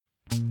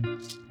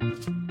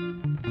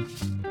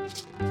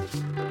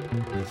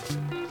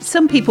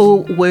Some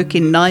people work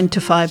in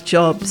 9-to-5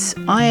 jobs.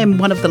 I am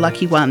one of the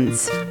lucky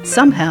ones.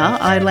 Somehow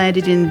I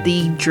landed in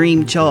the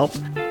dream job.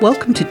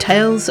 Welcome to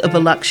Tales of a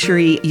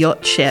Luxury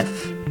Yacht Chef.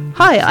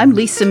 Hi, I'm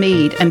Lisa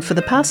Mead, and for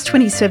the past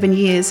 27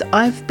 years,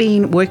 I've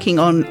been working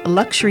on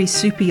luxury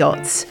super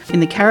yachts in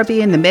the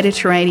Caribbean, the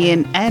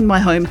Mediterranean, and my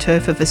home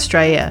turf of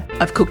Australia.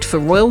 I've cooked for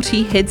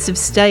royalty, heads of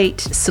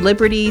state,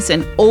 celebrities,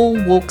 and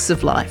all walks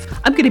of life.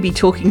 I'm going to be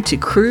talking to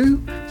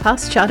crew,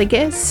 past charter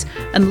guests,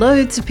 and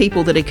loads of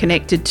people that are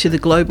connected to the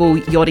global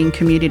yachting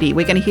community.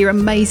 We're going to hear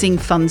amazing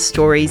fun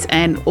stories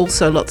and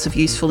also lots of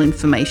useful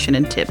information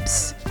and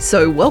tips.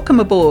 So welcome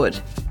aboard.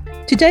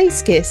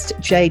 Today's guest,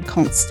 Jade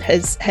Const,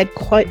 has had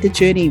quite the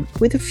journey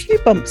with a few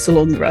bumps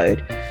along the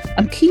road.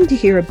 I'm keen to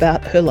hear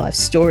about her life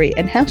story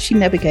and how she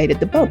navigated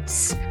the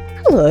bumps.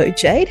 Hello,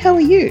 Jade. How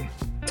are you?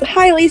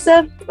 Hi,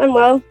 Lisa. I'm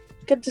well.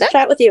 Good to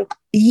chat with you.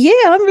 Yeah,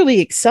 I'm really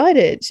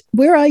excited.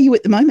 Where are you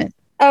at the moment?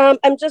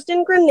 I'm just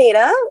in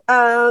Grenada,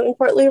 in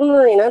Port Leo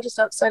Marina, just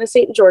outside of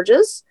St.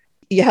 George's.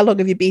 Yeah, how long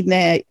have you been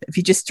there? Have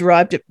you just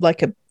arrived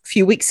like a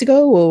few weeks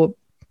ago or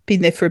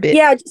been there for a bit?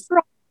 Yeah, just for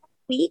a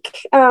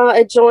week.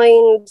 I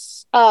joined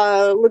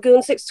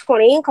Lagoon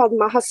 620 called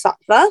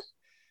Mahasatva.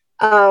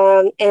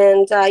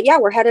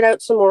 We're headed out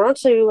tomorrow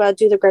to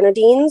do the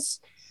Grenadines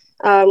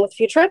with a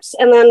few trips,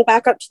 and then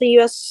back up to the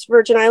U.S.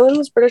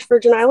 British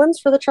Virgin Islands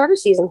for the charter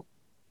season.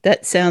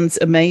 That sounds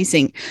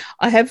amazing.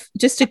 I have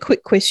just a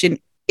quick question.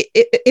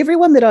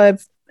 Everyone that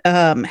I've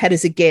had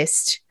as a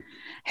guest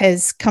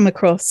has come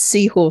across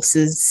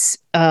seahorses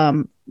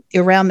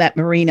around that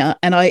marina,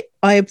 and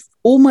I've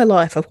all my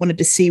life I've wanted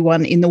to see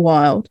one in the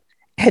wild.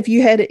 Have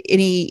you had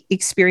any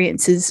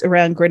experiences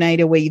around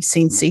Grenada where you've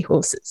seen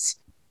seahorses?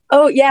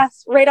 Oh,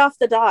 yes, right off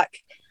the dock.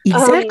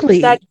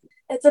 Exactly.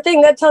 It's a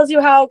thing that tells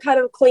you how kind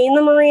of clean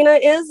the marina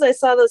is. I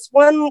saw this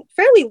one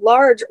fairly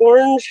large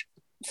orange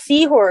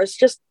seahorse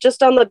just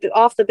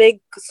off the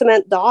big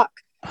cement dock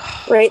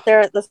right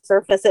there at the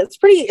surface. It's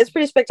pretty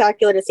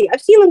spectacular to see.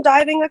 I've seen them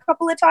diving a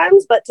couple of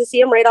times, but to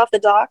see them right off the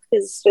dock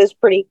is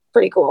pretty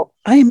cool.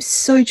 I am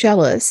so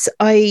jealous.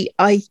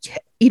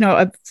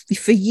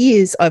 For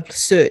years I've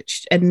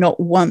searched and not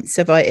once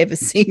have I ever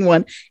seen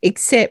one,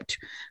 except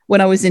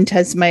when I was in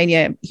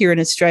Tasmania here in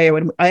Australia,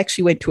 when I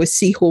actually went to a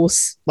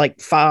seahorse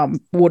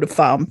water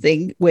farm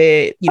thing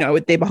where,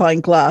 they're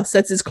behind glass.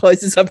 That's as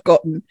close as I've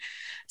gotten.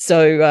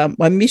 So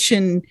my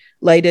mission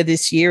later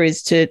this year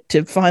is to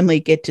finally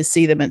get to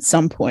see them at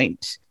some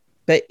point.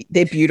 But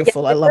they're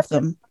beautiful. I love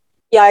them.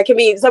 Yeah,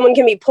 someone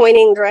can be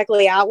pointing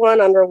directly at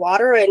one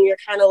underwater and you're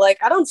kind of like,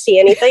 I don't see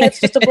anything.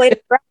 It's just a blade of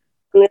grass.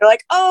 And they're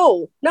like,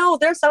 oh, no,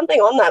 there's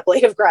something on that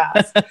blade of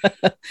grass.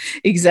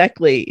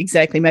 Exactly.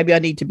 Maybe I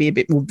need to be a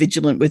bit more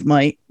vigilant with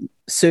my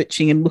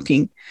searching and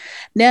looking.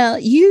 Now,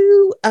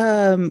 you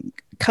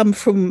come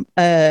from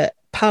a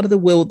part of the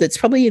world that's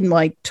probably in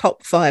my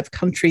top 5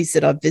 countries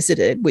that I've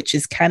visited, which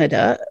is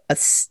Canada, a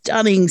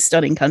stunning,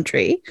 stunning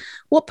country.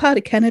 What part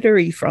of Canada are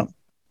you from?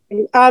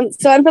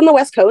 So I'm from the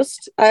West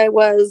Coast. I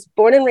was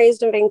born and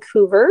raised in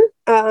Vancouver,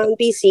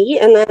 BC,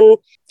 and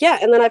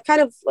then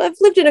I've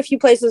lived in a few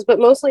places, but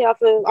mostly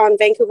on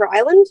Vancouver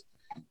Island,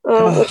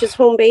 which is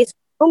home base.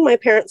 My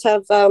parents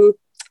have a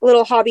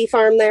little hobby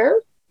farm there,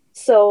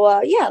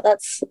 so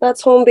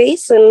that's home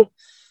base, and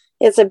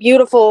it's a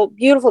beautiful,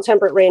 beautiful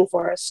temperate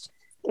rainforest.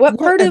 What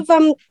part of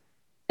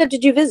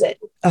did you visit?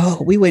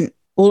 Oh,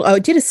 I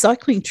did a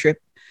cycling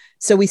trip.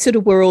 So we sort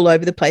of were all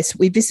over the place.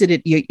 We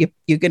visited, you're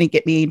going to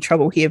get me in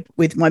trouble here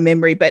with my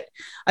memory, but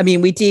I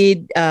mean, we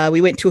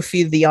went to a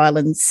few of the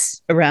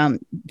islands around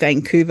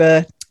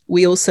Vancouver.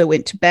 We also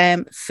went to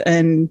Banff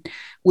and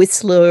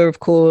Whistler, of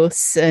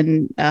course,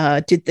 and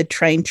did the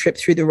train trip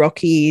through the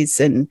Rockies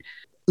and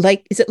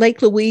is it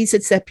Lake Louise?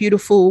 It's that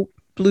beautiful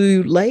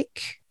blue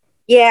lake.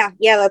 Yeah,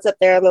 that's up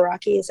there in the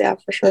Rockies. Yeah,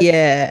 for sure.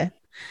 Yeah.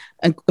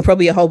 And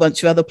probably a whole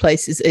bunch of other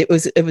places. It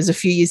was a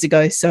few years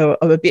ago, so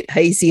I'm a bit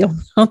hazy on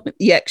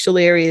the actual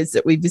areas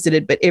that we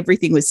visited, but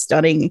everything was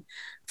stunning.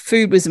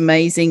 Food was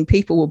amazing.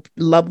 People were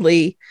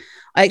lovely.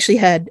 I actually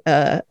had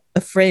a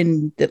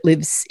friend that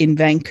lives in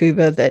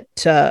Vancouver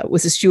that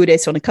was a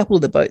stewardess on a couple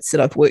of the boats that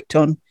I've worked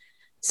on.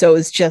 So it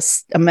was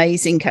just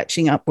amazing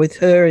catching up with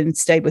her and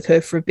stayed with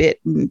her for a bit.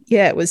 And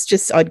yeah, it was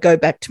just, I'd go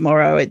back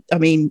tomorrow.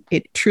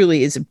 It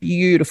truly is a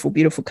beautiful,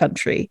 beautiful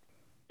country.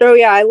 Oh,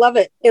 yeah, I love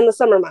it in the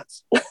summer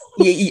months.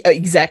 Yeah,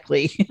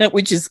 exactly,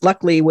 which is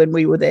luckily when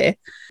we were there.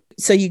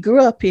 So you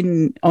grew up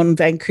on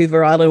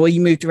Vancouver Island, or you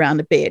moved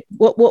around a bit.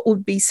 What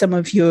would be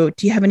do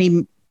you have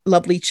any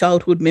lovely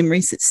childhood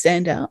memories that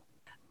stand out?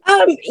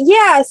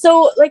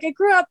 So I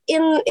grew up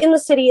in the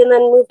city and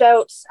then moved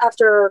out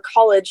after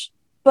college.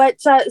 But,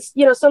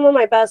 some of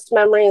my best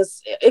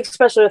memories,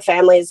 especially with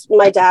families,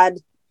 my dad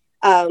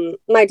and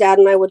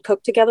I would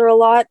cook together a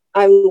lot.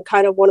 I'm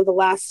kind of one of the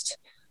last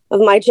of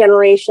my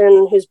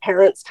generation whose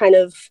parents kind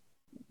of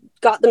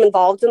got them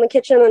involved in the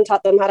kitchen and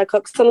taught them how to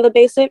cook some of the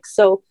basics.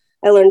 So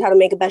I learned how to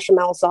make a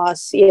bechamel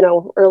sauce,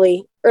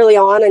 early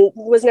on, and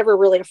was never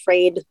really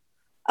afraid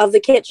of the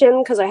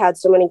kitchen because I had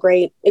so many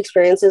great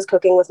experiences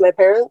cooking with my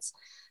parents.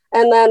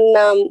 And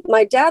then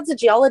my dad's a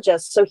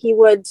geologist, so he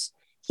would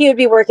he would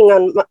be working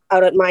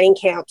out at mining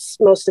camps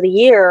most of the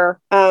year.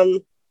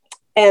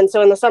 And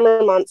so in the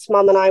summer months,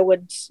 Mom and I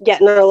would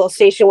get in our little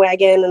station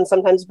wagon and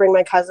sometimes bring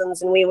my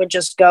cousins, and we would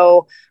just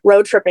go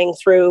road tripping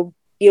through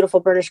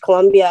beautiful British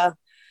Columbia,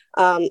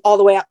 all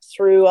the way up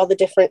through all the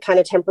different kind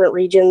of temperate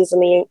regions in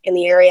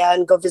the area,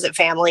 and go visit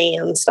family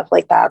and stuff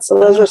like that. So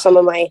those were some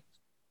of my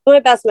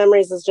best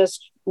memories, is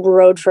just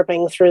road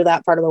tripping through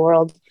that part of the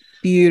world.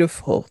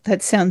 Beautiful.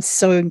 That sounds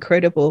so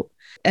incredible.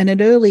 And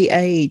at an early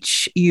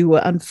age, you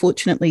were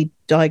unfortunately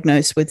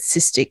diagnosed with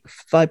cystic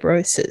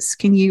fibrosis.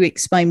 Can you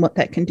explain what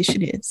that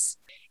condition is?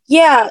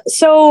 Yeah.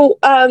 So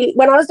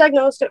when I was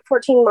diagnosed at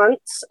 14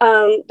 months,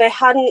 they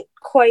hadn't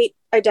quite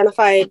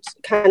identified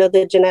kind of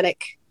the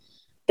genetic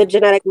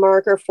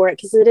marker for it,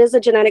 because it is a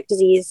genetic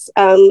disease.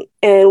 And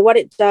what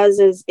it does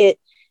is it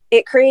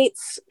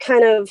creates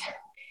an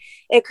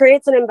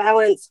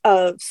imbalance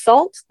of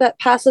salt that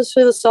passes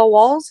through the cell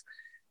walls.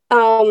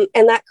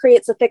 And that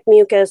creates a thick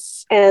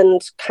mucus and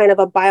kind of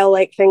a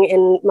bile-like thing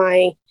in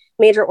my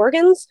major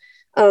organs.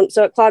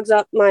 So it clogs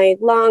up my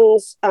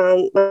lungs.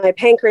 My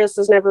pancreas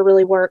has never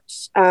really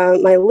worked.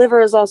 My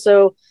liver is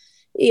also,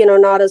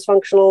 not as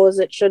functional as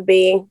it should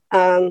be.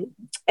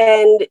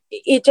 And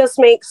it just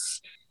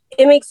makes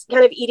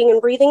kind of eating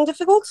and breathing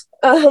difficult.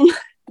 Wow.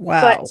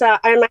 But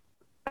I'm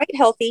quite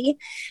healthy.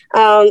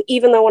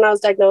 Even though when I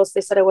was diagnosed,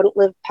 they said I wouldn't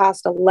live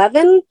past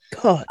 11.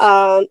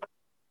 God.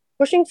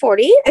 Pushing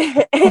 40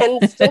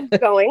 and still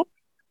going.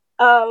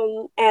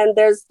 And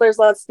there's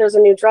a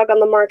new drug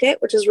on the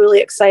market, which is really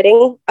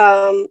exciting,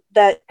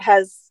 that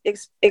has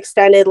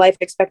extended life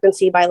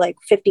expectancy by like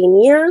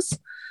 15 years.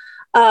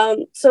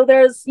 So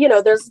there's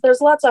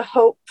lots of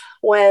hope.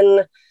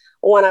 When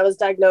I was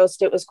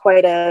diagnosed, it was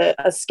quite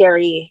a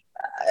scary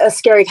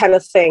kind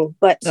of thing.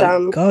 But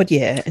God,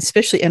 yeah,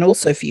 especially, and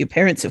also for your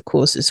parents, of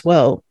course, as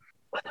well.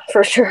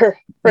 For sure,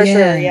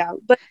 yeah.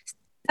 But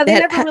they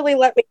never really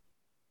let me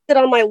sit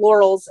on my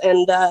laurels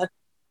and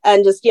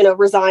just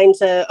resign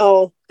to,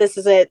 oh, this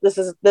is it, this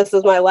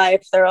is my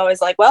life. They're always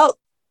like, well,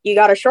 you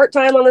got a short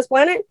time on this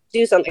planet,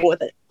 do something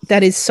with it.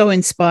 That is so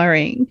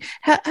inspiring.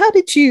 How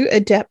did you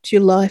adapt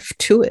your life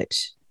to it?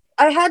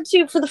 I had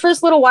to, for the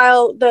first little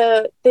while,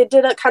 they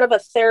did a kind of a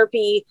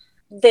therapy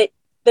that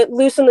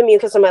loosened the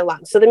mucus in my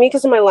lungs. So the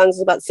mucus in my lungs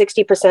is about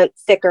 60%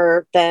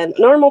 thicker than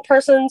a normal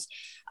person's.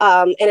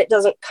 And it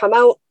doesn't come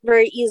out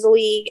very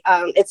easily.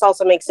 It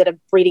also makes it a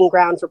breeding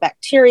ground for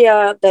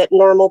bacteria that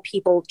normal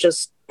people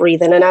just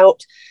breathe in and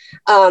out.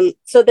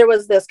 So there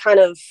was this kind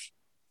of,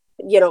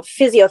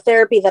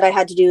 physiotherapy that I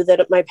had to do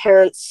that my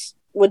parents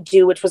would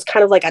do, which was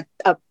kind of like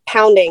a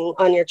pounding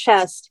on your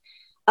chest.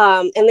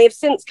 And they've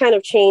since kind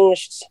of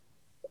changed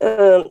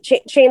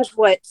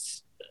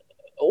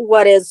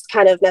what is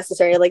kind of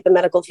necessary. Like the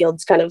medical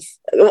field's kind of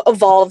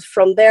evolved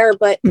from there,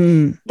 but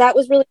that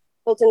was really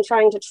in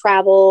trying to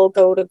travel,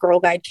 go to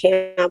Girl Guide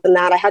camp, and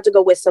that I had to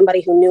go with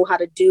somebody who knew how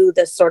to do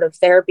this sort of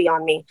therapy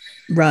on me.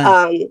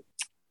 Right.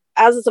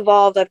 As it's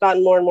evolved, I've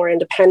gotten more and more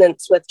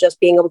independence with just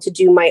being able to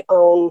do my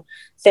own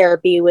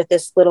therapy with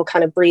this little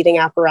kind of breathing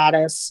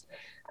apparatus.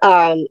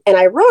 And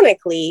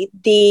ironically,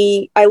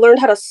 I learned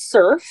how to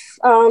surf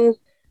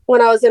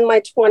when I was in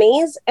my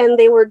 20s, and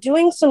they were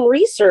doing some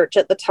research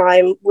at the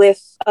time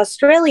with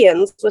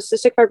Australians with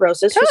cystic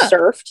fibrosis who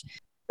surfed,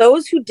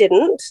 those who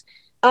didn't.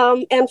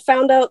 And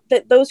found out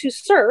that those who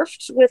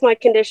surfed with my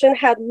condition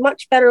had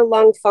much better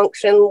lung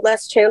function,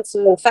 less chance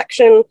of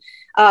infection,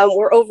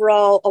 were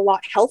overall a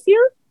lot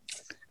healthier.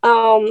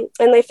 And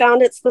they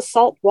found it's the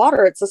salt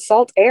water, it's the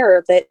salt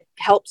air that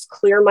helps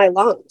clear my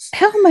lungs.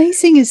 How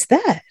amazing is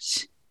that?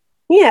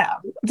 Yeah.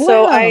 Wow.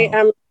 So I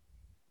am a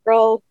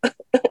girl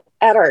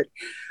at heart.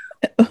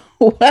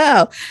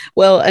 Wow.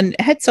 Well, and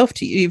hats off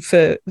to you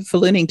for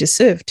learning to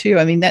surf too.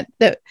 I mean,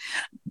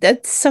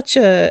 that's such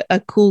a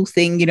cool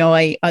thing.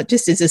 I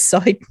just as a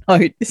side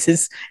note, this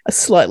is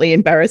slightly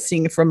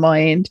embarrassing from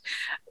my end.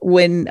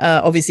 When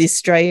obviously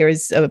Australia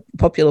is a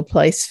popular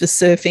place for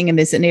surfing, and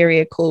there's an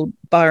area called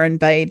Byron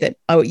Bay that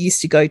I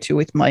used to go to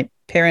with my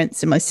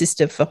parents and my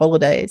sister for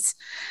holidays.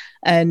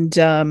 And,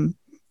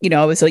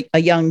 I was a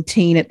young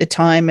teen at the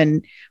time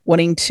and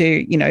wanting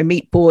to,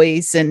 meet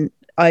boys, and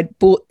I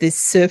bought this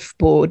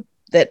surfboard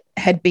that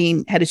had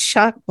a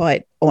shark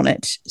bite on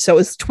it. So it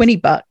was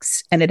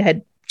 $20 and it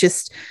had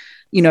just,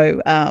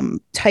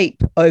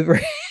 tape over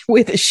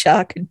where the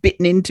shark had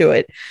bitten into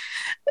it.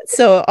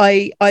 So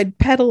I'd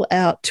paddle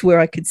out to where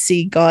I could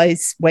see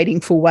guys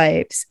waiting for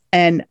waves,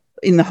 and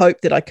in the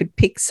hope that I could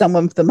pick some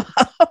of them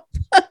up.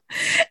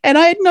 And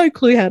I had no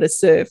clue how to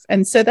surf.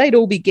 And so they'd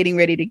all be getting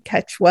ready to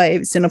catch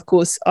waves. And of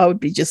course, I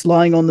would be just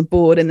lying on the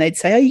board, and they'd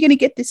say, "Are you going to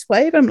get this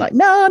wave?" I'm like,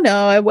 no,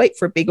 I wait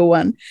for a bigger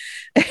one.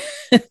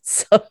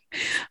 So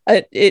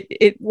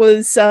it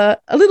was a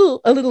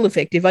little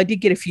effective. I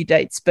did get a few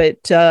dates,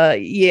 but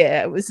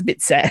yeah, it was a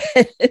bit sad.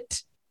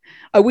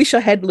 I wish I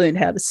had learned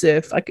how to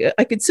surf. I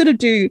could sort of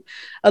do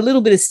a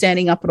little bit of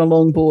standing up on a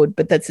longboard,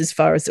 but that's as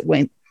far as it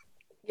went.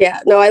 Yeah,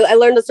 no, I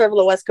learned to surf on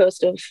the west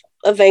coast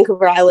of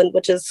Vancouver Island,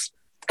 which is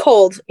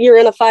cold. You're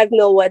in a 5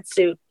 mil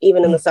wetsuit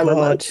even in the summer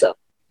months. So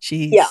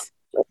jeez. Yeah.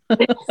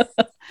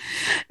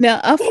 Now,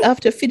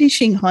 after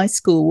finishing high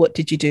school, what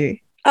did you do?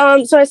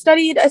 So I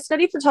studied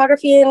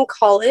photography in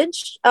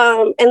college,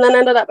 and then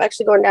ended up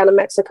actually going down to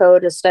Mexico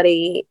to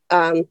study,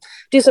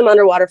 do some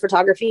underwater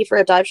photography for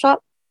a dive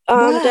shop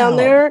down Wow.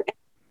 there.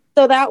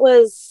 So that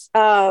was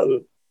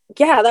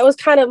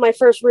kind of my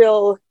first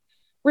real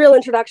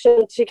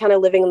introduction to kind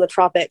of living in the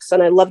tropics,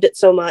 and I loved it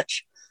so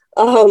much.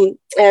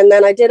 And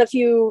then I did a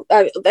few,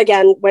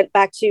 again, went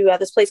back to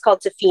this place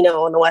called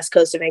Tofino on the west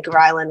coast of Vancouver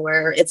Island,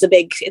 where it's a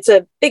big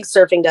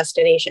surfing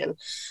destination.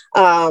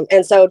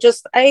 And so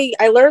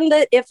I learned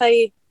that if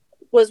I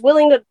was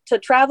willing to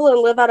travel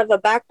and live out of a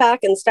backpack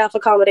and staff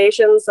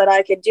accommodations, that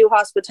I could do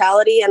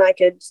hospitality and I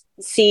could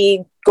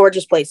see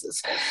gorgeous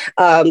places,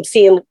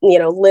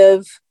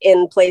 live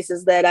in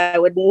places that I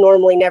would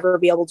normally never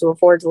be able to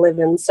afford to live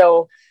in.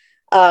 So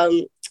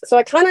I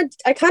kind of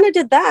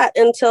did that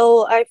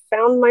until I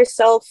found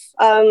myself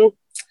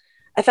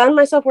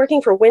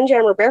working for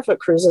Windjammer Barefoot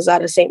Cruises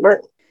out of St.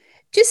 Martin.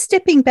 Just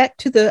stepping back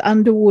to the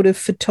underwater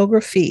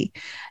photography,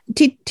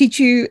 did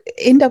you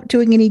end up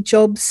doing any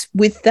jobs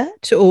with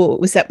that, or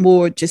was that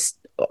more just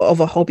of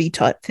a hobby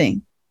type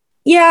thing?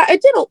 Yeah, I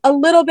did a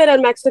little bit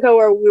in Mexico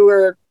where we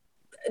were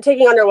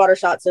taking underwater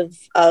shots of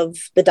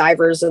the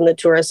divers and the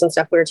tourists and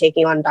stuff we were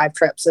taking on dive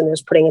trips, and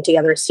just putting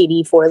together a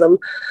CD for them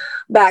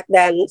back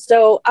then.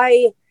 So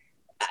I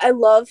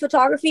love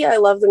photography. I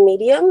love the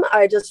medium.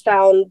 I just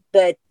found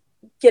that,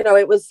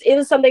 it was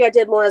something I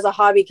did more as a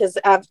hobby, because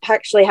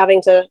actually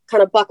having to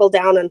kind of buckle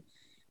down and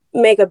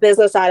make a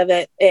business out of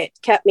it, it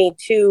kept me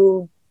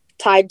too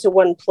tied to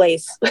one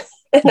place. And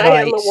right.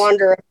 I am a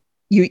wanderer.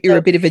 You're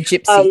a bit of a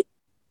gypsy.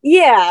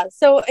 Yeah.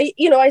 So,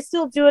 I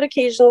still do it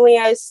occasionally.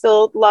 I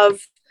still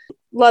love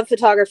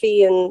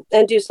photography and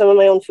do some of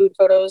my own food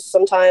photos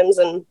sometimes.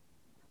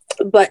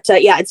 But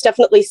it's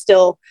definitely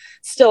still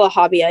a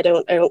hobby. I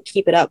don't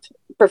keep it up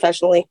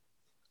professionally.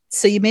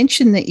 So you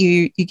mentioned that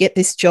you get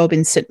this job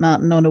in St.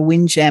 Martin on a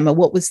Windjammer.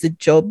 What was the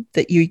job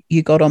that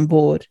you got on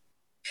board?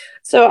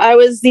 So I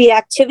was the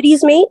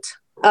activities mate,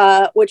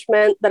 which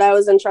meant that I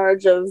was in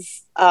charge of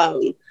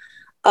planning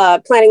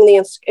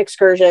the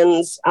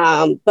excursions,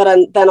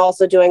 but then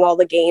also doing all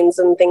the games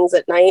and things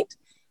at night.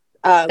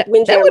 That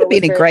would have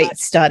been a great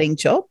starting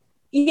job.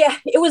 Yeah,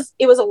 it was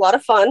a lot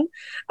of fun.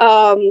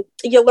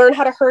 You learn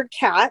how to herd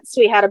cats.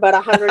 We had about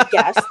 100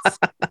 guests.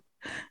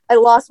 I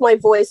lost my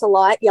voice a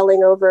lot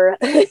yelling over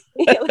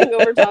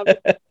top.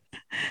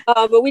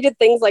 But we did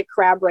things like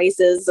crab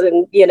races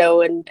and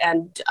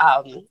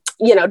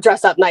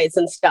dress up nights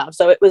and stuff.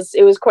 So it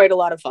was quite a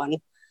lot of fun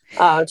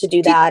to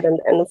do that.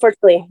 And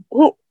unfortunately,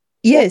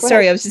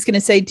 sorry, I was just going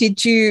to say,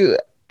 did you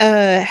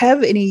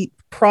have any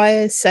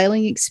prior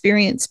sailing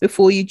experience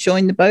before you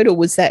joined the boat, or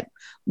was that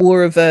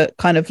more of a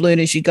kind of learn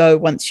as you go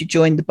once you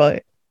joined the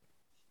boat?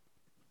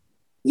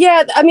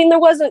 Yeah, I mean, there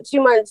wasn't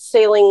too much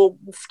sailing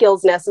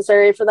skills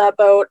necessary for that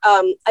boat.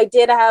 I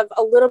did have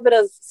a little bit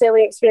of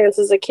sailing experience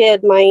as a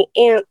kid. My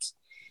aunt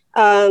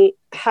had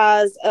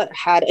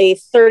a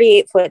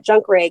 38-foot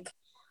junk rig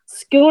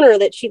schooner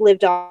that she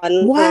lived on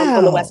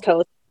on the West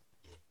Coast.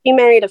 She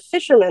married a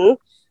fisherman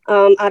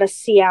out of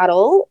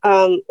Seattle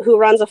who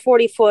runs a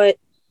 40-foot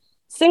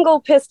single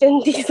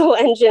piston diesel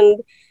engine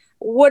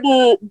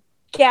wooden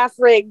gaff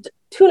rigged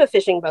tuna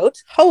fishing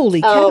boat.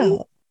 Holy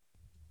cow.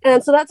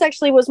 And so that's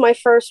actually was my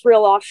first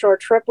real offshore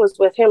trip was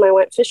with him. I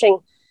went fishing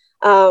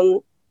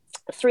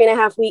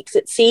 3.5 weeks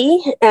at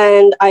sea,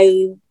 and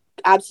I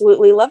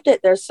absolutely loved it.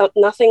 There's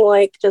nothing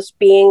like just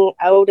being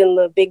out in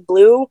the big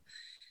blue,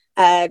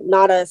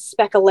 not a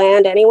speck of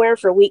land anywhere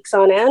for weeks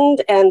on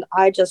end. And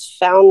I just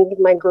found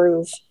my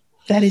groove.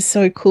 That is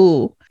so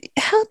cool.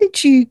 How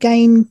did you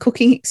gain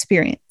cooking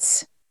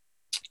experience?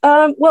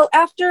 Well,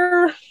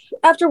 after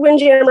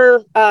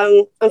Windjammer,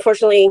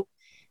 unfortunately,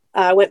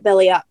 went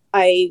belly up.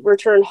 I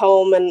returned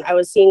home and I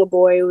was seeing a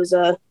boy who was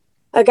a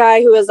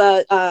guy who was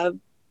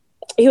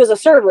he was a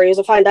server. He was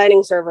a fine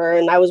dining server,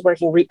 and I was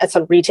working at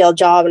some retail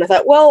job. And I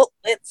thought, well,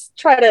 let's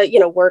try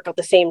to work out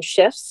the same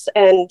shifts.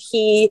 And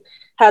he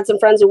had some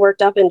friends who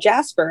worked up in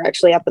Jasper,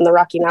 actually up in the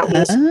Rocky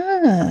Mountains.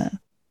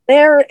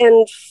 There,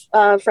 and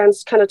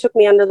friends kind of took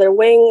me under their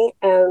wing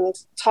and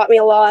taught me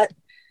a lot.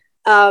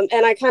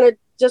 And I kind of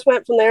just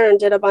went from there and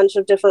did a bunch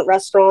of different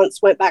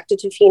restaurants. Went back to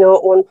Tofino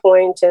at one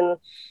point and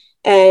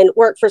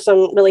worked for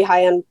some really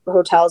high-end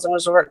hotels and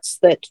resorts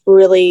that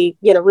really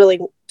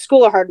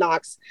school of hard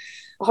knocks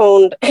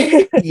honed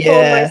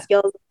my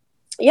skills.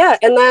 Yeah.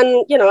 And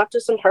then, after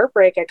some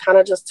heartbreak, I kind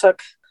of just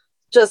took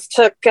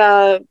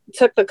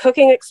the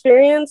cooking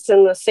experience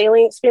and the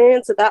sailing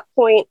experience. At that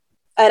point,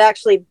 I'd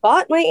actually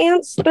bought my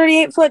aunt's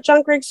 38-foot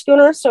junk rig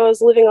schooner, so I was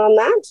living on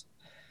that.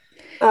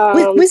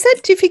 Was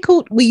that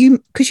difficult?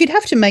 Because you'd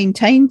have to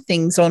maintain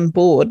things on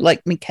board,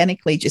 like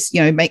mechanically, just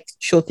make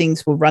sure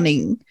things were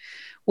running.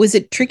 Was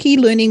it tricky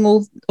learning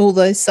all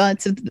those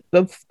sides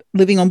of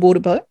living on board a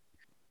boat?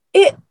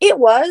 It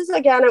was.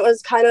 Again, it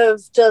was kind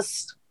of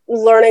just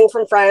learning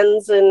from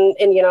friends and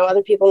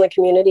other people in the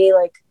community.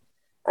 Like,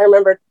 I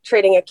remember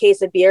trading a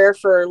case of beer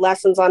for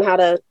lessons on how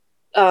to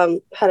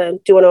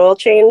do an oil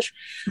change.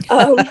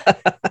 So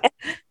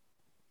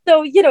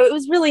So, it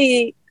was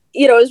really,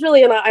 it was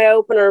really an eye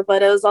opener,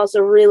 but it was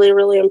also really,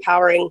 really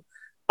empowering,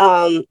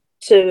 to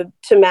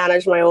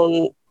manage my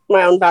own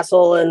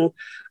vessel and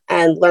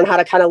learn how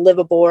to kind of live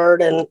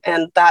aboard. And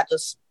that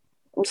just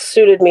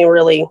suited me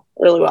really,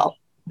 really well.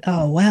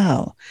 Oh,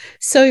 wow.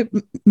 So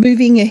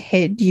moving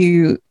ahead,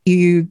 you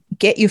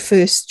get your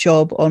first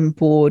job on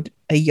board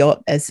a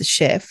yacht as a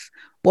chef.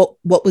 What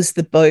was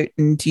the boat,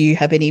 and do you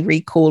have any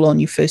recall on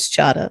your first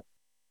charter?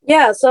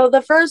 Yeah. So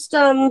the first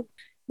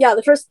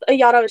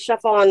yacht I was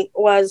chef on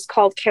was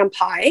called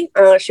Campai.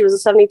 She was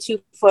a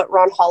 72-foot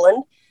Ron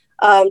Holland.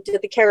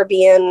 Did the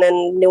Caribbean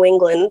and New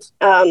England.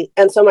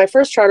 And so my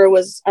first charter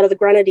was out of the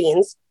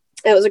Grenadines.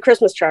 It was a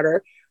Christmas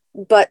charter,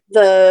 but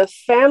the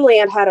family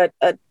had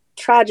a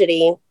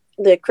tragedy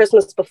the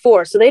Christmas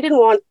before, so they didn't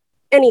want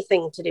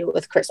anything to do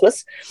with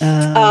Christmas.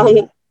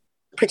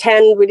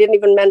 Pretend we didn't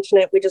even mention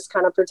it. We just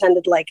kind of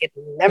pretended like it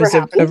never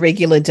happened. A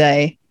regular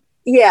day.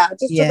 Yeah,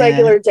 just a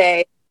regular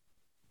day.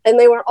 And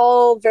they were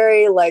all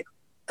very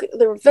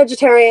they were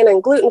vegetarian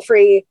and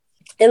gluten-free.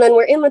 And then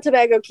we're in the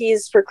Tobago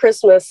Keys for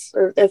Christmas,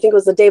 or I think it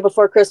was the day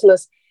before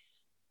Christmas.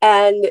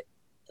 And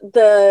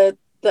I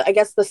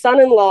guess the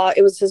son-in-law,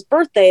 it was his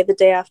birthday the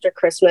day after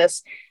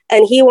Christmas,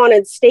 and he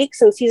wanted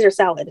steaks and Caesar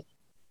salad.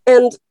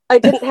 And I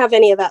didn't have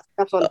any of that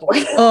stuff on board.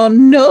 Oh,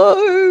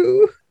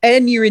 no.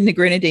 And you're in the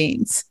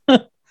Grenadines.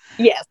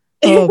 Yes.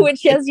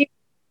 Which is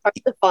hard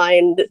to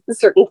find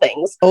certain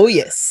things. Oh,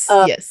 yes.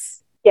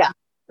 Yes. Yeah.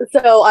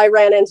 So I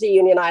ran into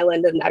Union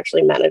Island and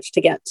actually managed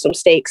to get some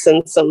steaks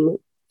and some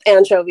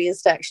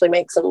anchovies to actually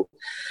make some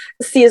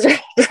Caesar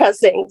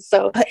dressing.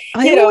 So,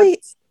 Jade,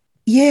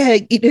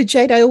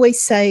 I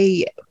always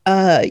say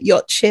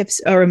yacht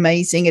chefs are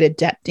amazing at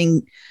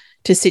adapting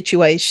to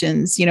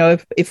situations.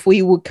 If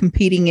we were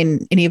competing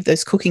in any of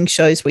those cooking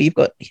shows where you've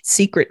got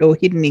secret or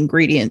hidden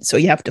ingredients or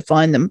you have to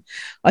find them,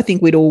 I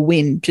think we'd all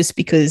win, just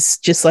because,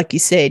 just like you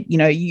said,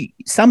 you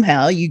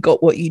somehow you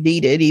got what you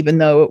needed, even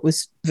though it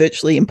was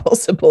virtually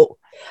impossible.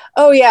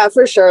 Oh yeah,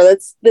 for sure.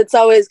 That's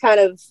always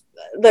kind of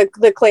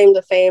the claim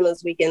to fame,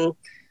 is we can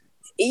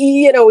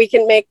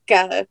make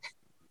the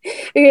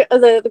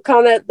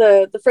comment,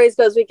 the phrase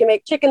goes, we can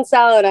make chicken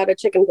salad out of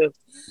chicken poop.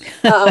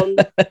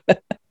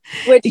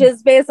 Which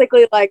is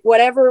basically like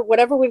whatever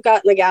we've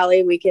got in the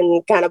galley, we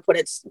can kind of put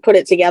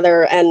it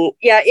together. And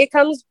yeah, it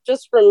comes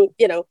just from,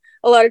 a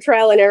lot of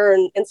trial and error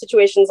and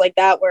situations like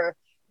that where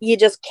you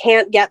just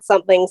can't get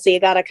something. So you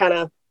got to kind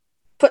of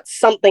put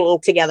something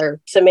together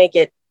to make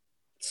it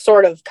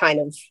sort of kind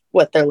of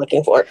what they're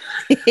looking for.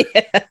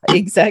 Yeah,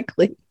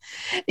 exactly.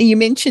 You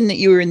mentioned that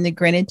you were in the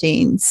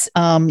Grenadines.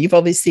 You've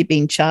obviously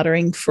been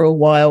chartering for a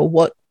while.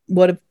 What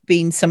have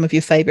been some of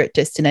your favorite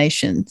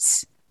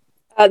destinations?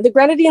 The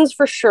Grenadines,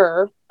 for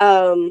sure,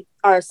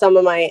 are some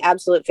of my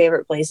absolute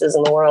favorite places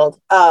in the world.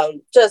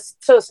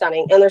 Just so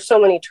stunning. And there's so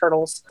many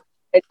turtles.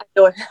 I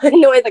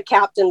annoy the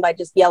captain by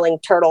just yelling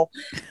turtle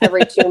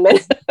every 2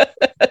 minutes.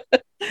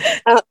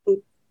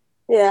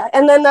 Yeah.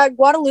 And then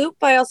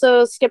Guadeloupe, I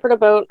also skippered a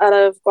boat out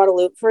of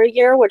Guadeloupe for a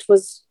year, which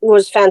was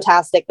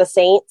fantastic. The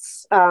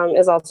Saints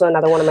is also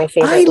another one of my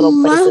favorite little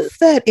places. I love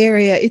that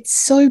area. It's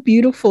so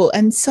beautiful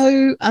and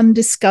so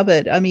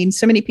undiscovered. I mean,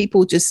 so many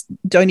people just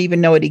don't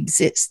even know it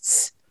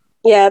exists.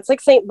 Yeah, it's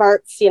like St.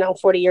 Bart's,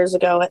 40 years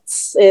ago.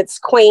 It's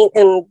quaint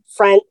and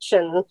French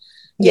and,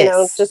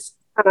 just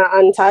kind of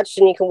untouched,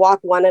 and you can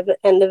walk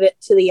end of it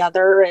to the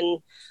other.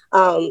 And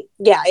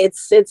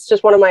it's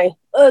just one of my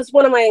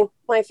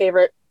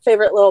favorite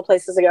little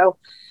places to go.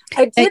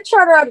 I did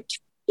charter out of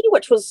Turkey,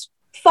 which was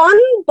fun,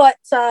 but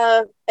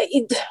I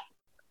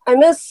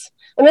miss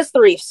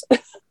the reefs.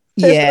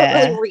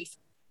 Yeah. Really reef.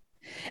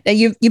 Now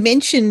you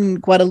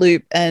mentioned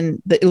Guadeloupe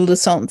and the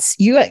Ile-de-France.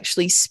 You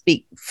actually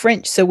speak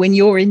French, so when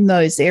you're in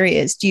those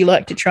areas, do you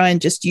like to try and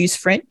just use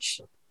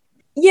French?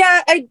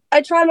 Yeah,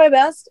 I try my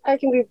best. I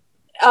can be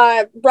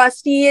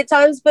rusty at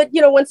times, but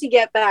once you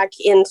get back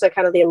into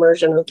kind of the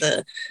immersion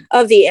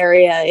of the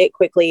area, it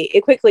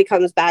quickly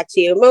comes back to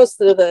you. Most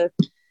of the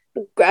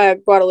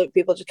Guadeloupe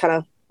people just kind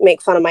of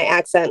make fun of my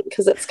accent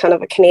because it's kind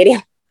of a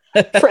Canadian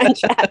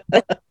French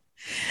accent.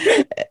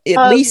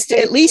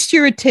 At least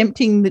you're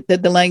attempting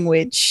the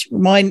language.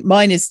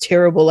 Mine is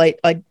terrible. I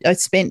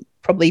spent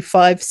probably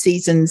 5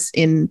 seasons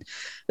in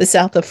the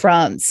south of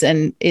France,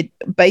 and it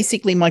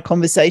basically, my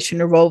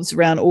conversation revolves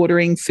around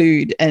ordering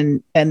food,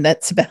 and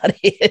that's about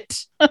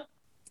it.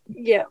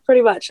 Yeah,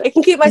 pretty much. I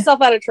can keep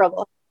myself out of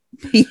trouble.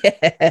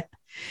 Yeah.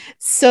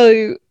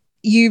 So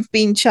you've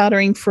been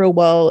chartering for a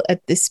while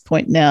at this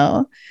point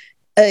now.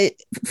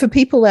 For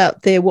people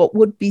out there, what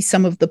would be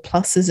some of the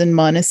pluses and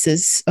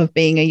minuses of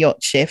being a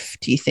yacht chef,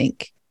 do you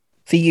think,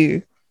 for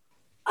you?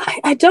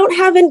 I don't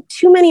have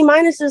too many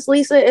minuses,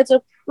 Lisa. It's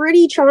a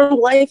pretty charmed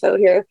life out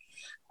here.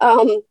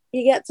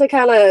 You get to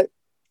kind of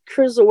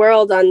cruise the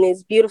world on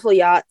these beautiful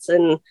yachts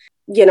and,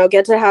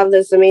 get to have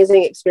this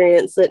amazing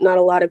experience that not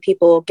a lot of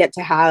people get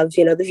to have.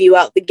 The view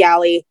out the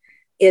galley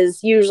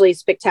is usually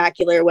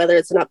spectacular, whether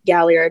it's an up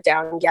galley or a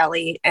down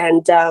galley.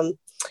 And I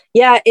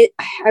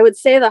would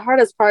say the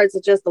hardest parts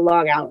is just the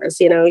long hours,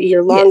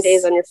 your long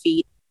days on your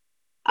feet.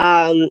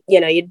 You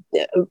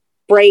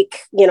break,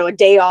 a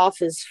day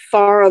off is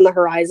far on the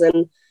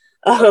horizon.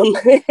 And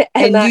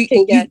that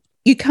can get...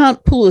 You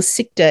can't pull a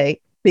sick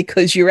day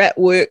because you're at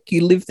work,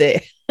 you live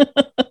there.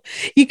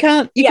 You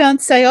can't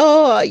say,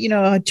 I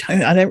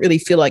don't really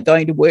feel like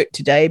going to work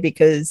today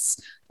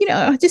because,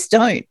 I just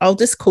don't. I'll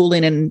just call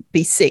in and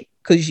be sick,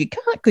 because you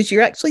can't, because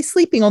you're actually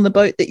sleeping on the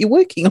boat that you're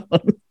working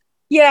on.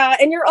 Yeah,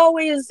 and you're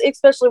always,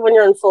 especially when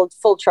you're in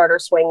full charter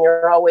swing,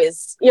 you're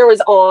always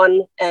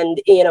on and,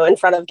 in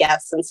front of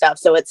guests and stuff.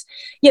 So it's,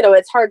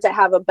 it's hard to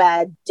have a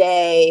bad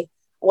day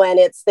when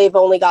they've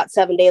only got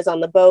 7 days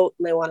on the boat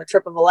and they want a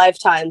trip of a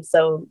lifetime.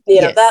 So,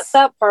 yes.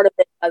 that part of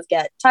it does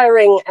get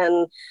tiring,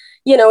 and,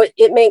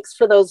 it makes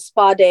for those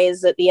spa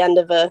days at the end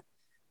of a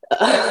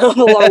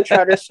long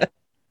charter.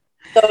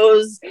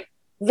 Those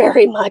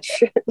very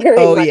much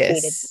yes.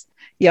 needed.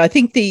 Yeah, I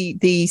think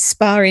the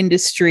spa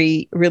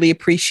industry really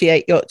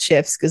appreciate yacht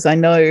chefs, because I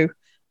know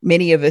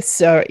many of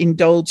us are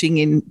indulging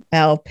in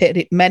our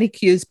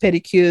manicures,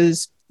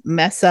 pedicures,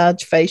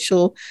 massage,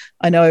 facial.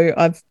 I know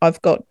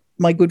I've got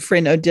my good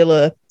friend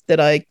Odila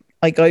that I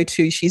go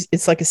to.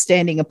 It's like a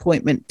standing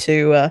appointment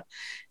to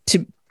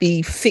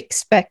be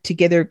fixed back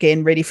together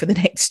again, ready for the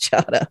next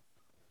charter.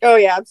 Oh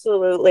yeah,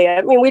 absolutely.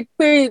 I mean, we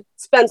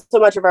spend so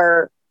much of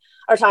our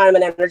time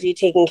and energy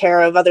taking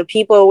care of other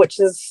people, which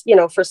is,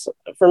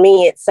 for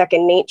me, it's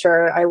second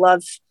nature. I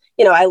love,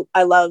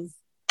 I love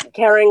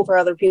caring for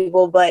other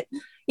people, but,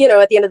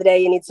 at the end of the day,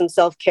 you need some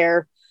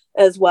self-care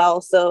as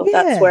well. So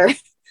yeah.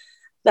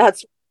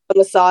 that's a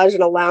massage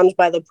and a lounge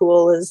by the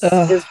pool is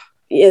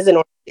in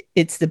order.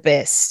 It's the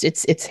best.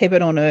 It's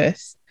heaven on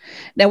earth.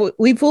 Now,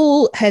 we've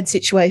all had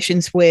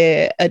situations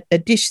where a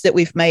dish that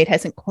we've made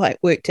hasn't quite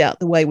worked out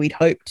the way we'd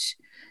hoped.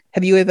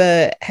 Have you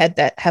ever had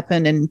that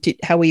happen, and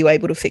how were you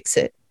able to fix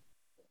it?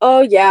 Oh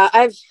yeah,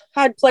 I've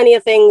had plenty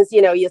of things.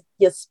 You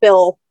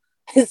spill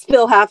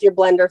half your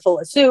blender full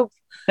of soup.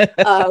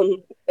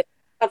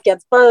 Stuff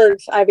gets burned.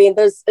 I mean,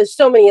 there's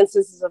so many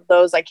instances of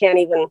those. I can't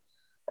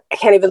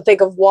even think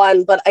of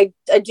one, but I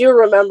do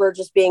remember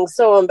just being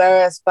so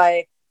embarrassed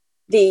by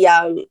the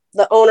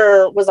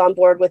owner was on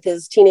board with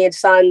his teenage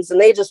sons,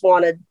 and they just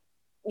wanted,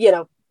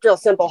 real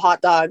simple hot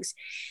dogs,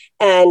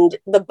 and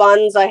the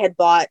buns I had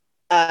bought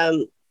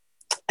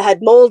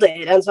had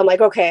molded. And so I'm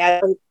like, okay,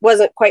 I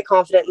wasn't quite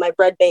confident in my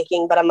bread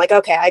baking, but I'm like,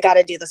 okay, I got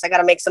to do this. I got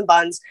to make some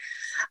buns.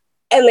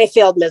 And they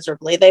failed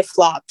miserably. They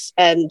flopped.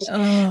 And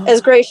as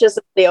gracious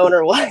as the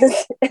owner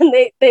was, and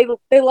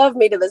they love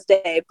me to this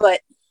day, but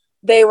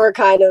they were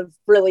kind of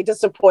really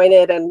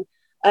disappointed. And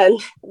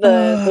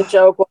the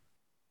joke was,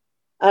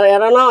 I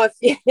don't know,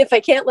 if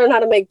I can't learn how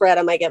to make bread,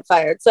 I might get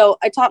fired. So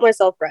I taught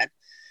myself bread.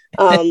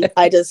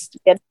 I just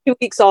had 2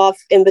 weeks off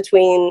in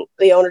between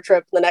the owner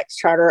trip and the next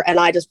charter, and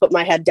I just put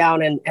my head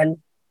down and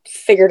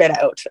figured it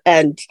out.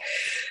 And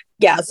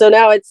yeah, so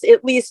now it's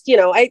at least,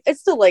 I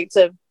still like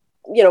to,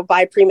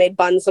 buy pre-made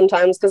buns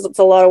sometimes because it's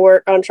a lot of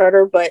work on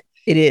charter, but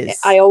it is.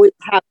 I always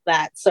have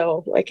that,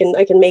 so I can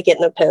make it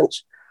in a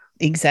pinch.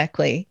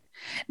 Exactly.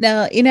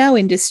 Now, in our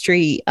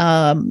industry,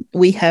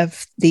 we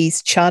have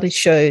these charter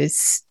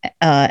shows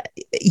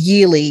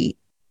yearly,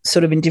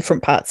 sort of in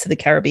different parts of the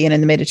Caribbean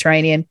and the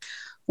Mediterranean,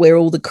 where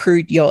all the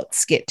crewed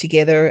yachts get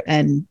together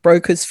and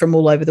brokers from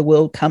all over the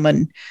world come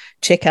and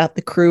check out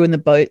the crew and the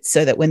boats,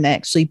 so that when they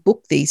actually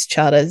book these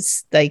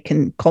charters, they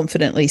can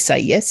confidently say,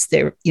 yes,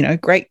 they're,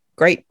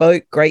 great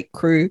boat, great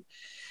crew.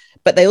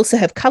 But they also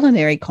have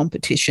culinary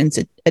competitions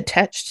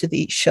attached to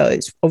these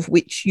shows, of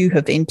which you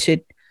have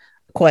entered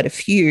quite a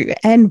few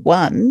and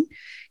won.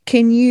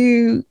 Can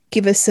you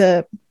give us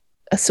a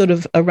sort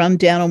of a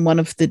rundown on one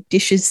of the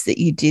dishes that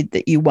you did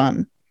that you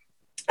won?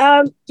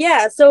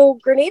 Yeah, so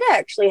Grenada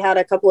actually had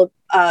a couple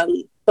of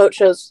boat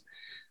shows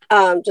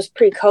just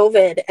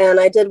pre-COVID, and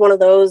I did one of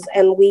those,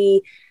 and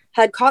we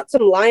had caught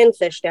some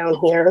lionfish down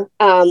here,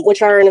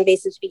 which are an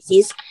invasive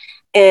species,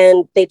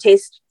 and they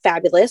taste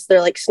fabulous.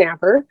 They're like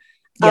snapper.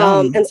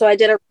 And so I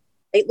did a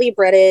lightly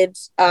breaded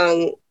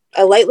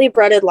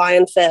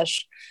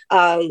lionfish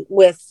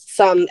with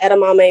some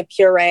edamame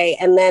puree,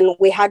 and then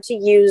we had to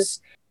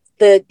use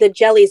the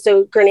jelly.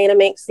 So Grenada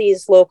makes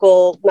these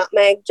local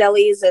nutmeg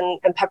jellies and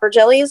pepper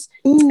jellies.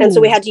 Ooh. And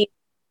so we had to use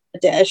a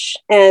dish.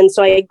 And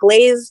so I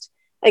glazed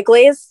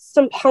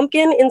some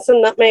pumpkin in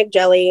some nutmeg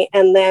jelly.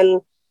 And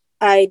then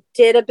I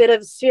did a bit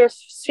of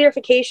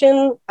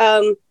spherification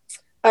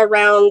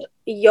around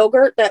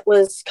yogurt that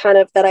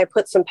I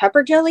put some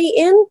pepper jelly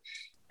in.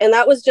 And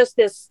that was just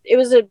it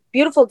was a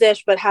beautiful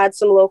dish, but had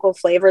some local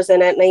flavors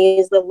in it. And I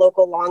used the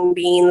local long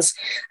beans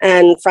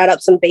and fried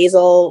up some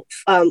basil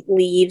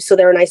leaves, so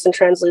they were nice and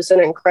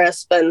translucent and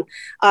crisp. And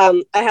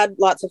I had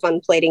lots of fun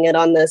plating it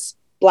on this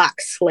black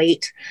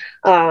slate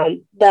that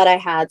I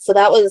had. So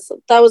that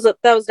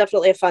was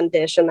definitely a fun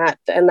dish, and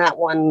that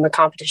won the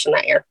competition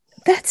that year.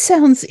 That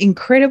sounds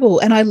incredible.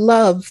 And I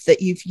love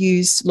that you've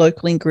used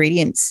local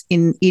ingredients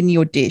in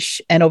your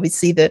dish, and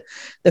obviously the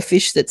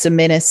fish that's a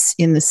menace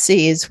in the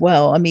sea as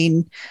well. I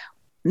mean,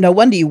 no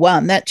wonder you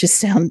won. That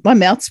just sounds, my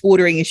mouth's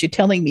watering as you're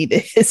telling me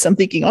this. I'm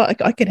thinking,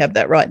 I could have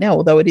that right now,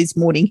 although it is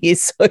morning here.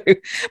 So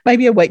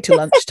maybe I'll wait till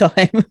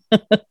lunchtime.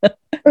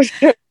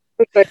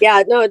 But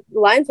yeah, no,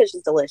 lionfish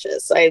is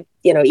delicious. I,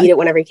 eat it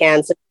whenever you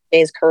can. So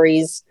days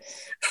curries,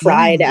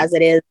 fried Yeah. as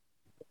it is,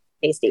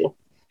 tasty.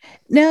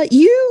 Now,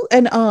 you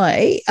and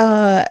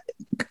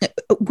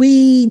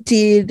we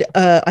did,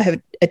 I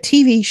have a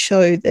TV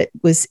show that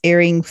was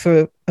airing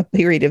for a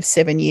period of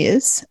 7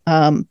 years.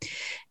 And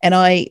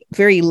I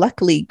very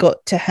luckily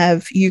got to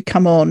have you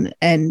come on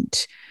and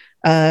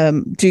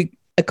do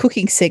a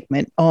cooking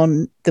segment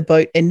on the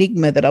boat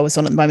Enigma that I was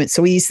on at the moment.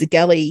 So we used the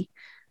galley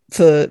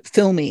for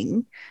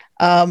filming.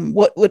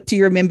 What do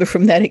you remember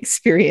from that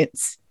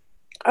experience?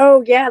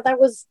 Oh yeah, that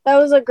was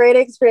a great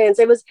experience.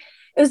 It was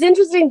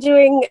interesting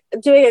doing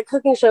a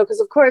cooking show because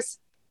of course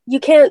you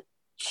can't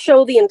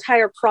show the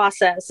entire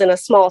process in a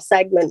small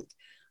segment.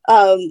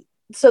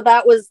 So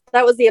that was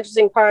the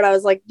interesting part. I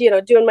was like,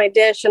 doing my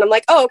dish and I'm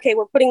like, oh, okay,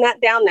 we're putting that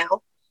down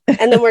now.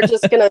 And then we're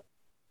just going to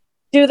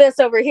do this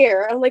over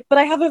here. I'm like, but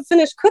I haven't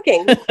finished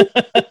cooking.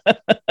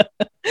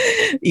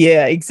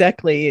 Yeah,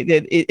 exactly.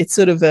 It's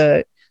sort of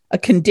a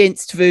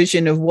condensed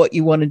version of what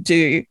you want to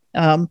do.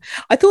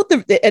 I thought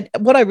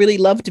what I really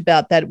loved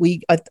about that,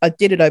 I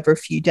did it over a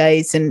few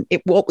days, and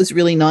what was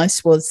really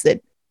nice was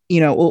that,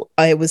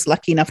 I was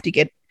lucky enough to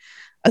get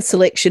a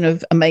selection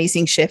of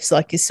amazing chefs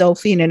like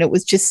yourself in, and it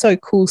was just so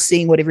cool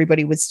seeing what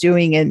everybody was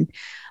doing. And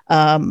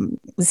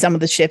some of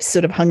the chefs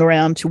sort of hung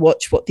around to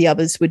watch what the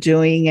others were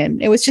doing,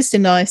 and it was just a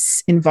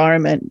nice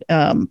environment.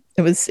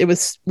 It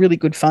was really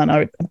good fun.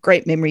 I have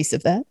great memories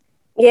of that.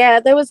 Yeah,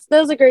 that was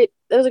a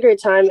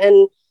great time,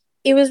 and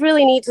it was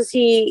really neat to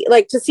see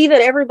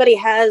that everybody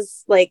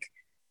has like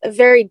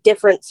very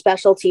different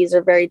specialties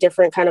or very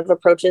different kind of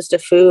approaches to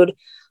food.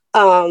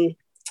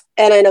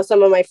 And I know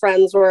some of my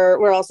friends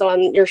were also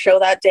on your show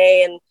that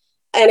day, and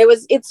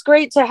it's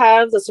great to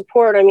have the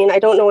support. I mean, I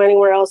don't know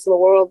anywhere else in the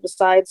world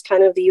besides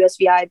kind of the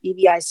USVI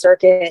BVI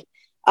circuit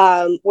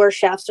where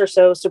chefs are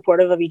so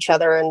supportive of each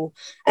other and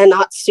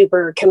not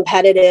super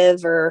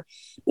competitive, or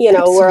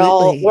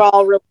Absolutely. we're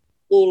all really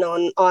keen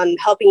on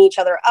helping each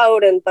other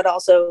out, but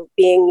also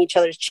being each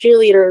other's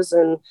cheerleaders.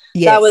 And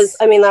that was, Yes.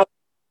 I mean, that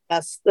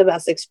was the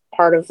best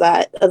part of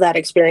that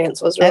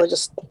experience was really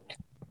just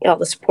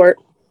the support.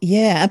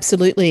 Yeah,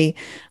 absolutely.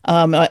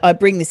 I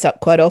bring this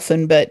up quite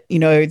often, but we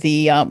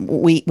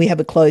have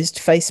a closed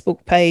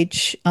Facebook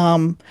page.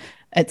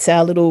 It's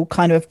our little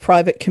kind of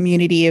private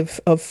community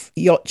of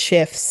yacht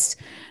chefs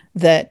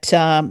that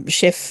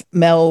Chef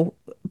Mel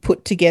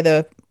put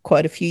together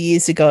quite a few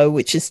years ago,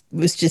 which is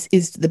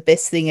the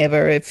best thing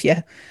ever. If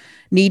you're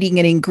needing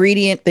an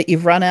ingredient that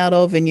you've run out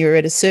of and you're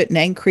at a certain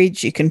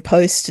anchorage, you can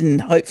post, and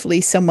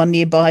hopefully someone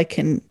nearby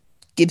can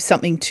give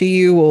something to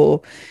you,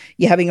 or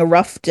you're having a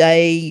rough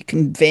day, you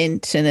can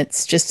vent, and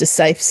it's just a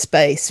safe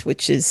space,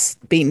 which has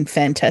been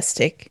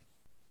fantastic.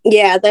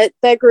 Yeah,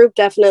 that group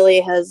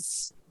definitely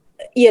has,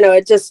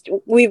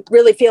 we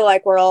really feel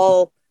like we're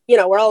all in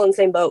the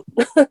same boat.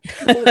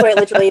 Quite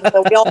literally,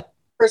 we all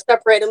are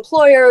separate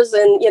employers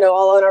and,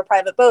 all on our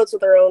private boats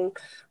with our own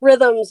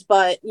rhythms,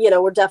 but,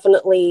 we're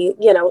definitely,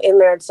 in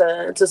there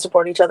to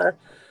support each other.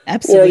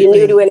 You're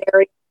new to Absolutely. an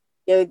area,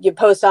 you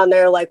post on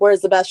there like,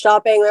 where's the best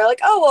shopping? They're like,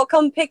 oh, we'll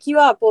come pick you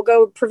up, we'll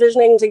go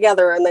provisioning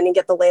together, and then you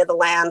get the lay of the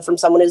land from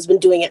someone who's been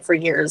doing it for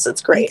years.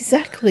 It's great.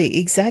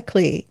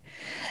 Exactly.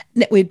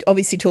 We're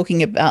obviously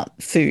talking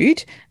about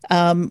food.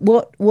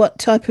 What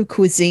type of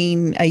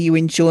cuisine are you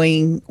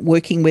enjoying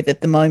working with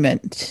at the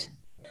moment?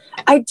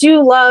 I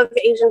do love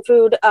Asian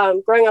food.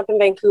 Growing up in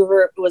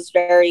Vancouver was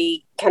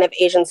very kind of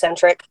Asian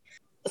centric,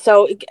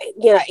 so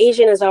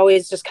Asian is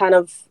always just kind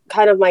of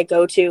my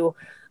go-to.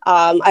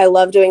 I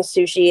love doing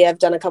sushi. I've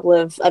taught a couple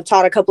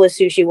of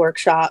sushi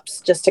workshops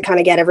just to kind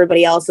of get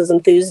everybody else as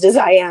enthused as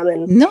I am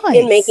in Nice.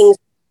 making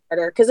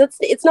better, because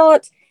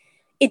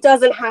it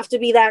doesn't have to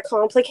be that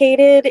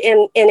complicated,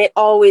 and it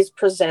always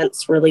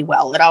presents really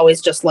well. It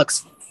always just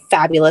looks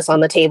fabulous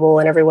on the table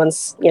and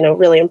everyone's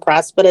really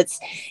impressed. But it's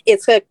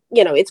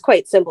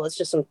quite simple. It's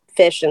just some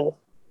fish and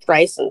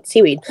rice and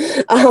seaweed.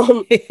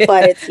 But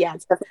it's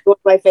definitely one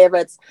of my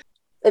favorites.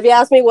 If you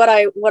ask me what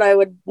I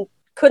would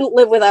couldn't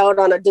live without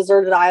on a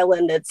deserted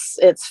island,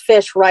 it's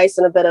fish, rice,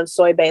 and a bit of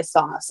soy-based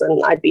sauce,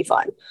 and I'd be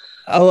fine.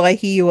 Oh, I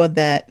hear you on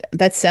that.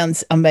 That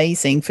sounds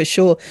amazing for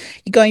sure.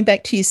 You're going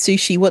back to your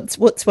sushi.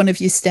 What's one of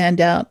your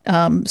standout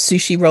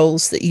sushi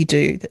rolls that you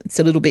do that's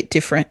a little bit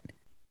different?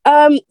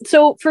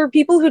 So for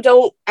people who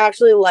don't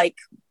actually like,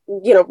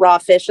 raw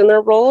fish in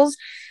their rolls,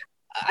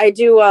 I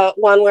do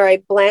one where I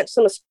blanch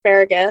some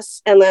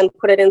asparagus and then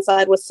put it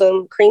inside with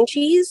some cream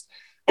cheese.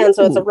 And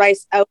so it's a Ooh,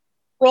 rice out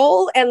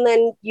roll, and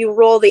then you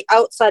roll the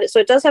outside. So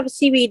it does have a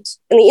seaweed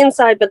in the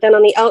inside, but then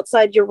on the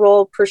outside you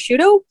roll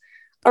prosciutto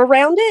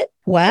around it.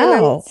 And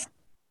then wow.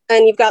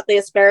 you've got the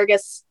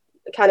asparagus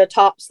kind of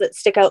tops that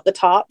stick out the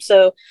top.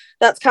 So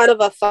that's kind of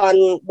a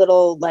fun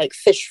little like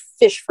fish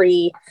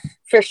free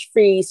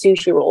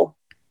sushi roll.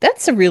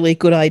 That's a really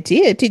good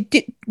idea.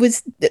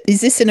 Is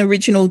this an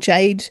original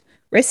Jade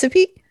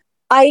recipe?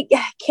 I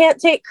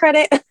can't take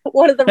credit.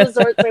 One of the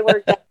resorts I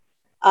worked at,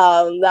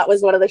 that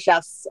was one of the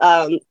chefs.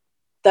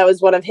 that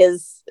was one of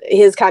his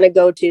kind of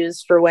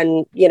go-tos for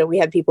when, you know, we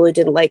had people who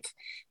didn't like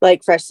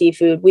fresh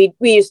seafood. We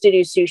used to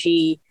do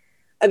sushi,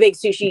 a big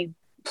sushi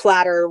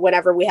platter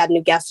whenever we had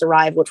new guests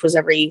arrive, which was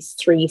every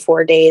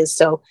 3-4 days.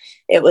 So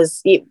I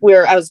was, you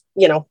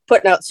know,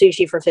 putting out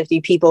sushi for 50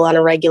 people on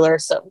a regular.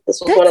 So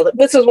this was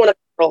one of the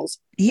roles.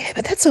 Yeah,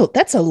 but that's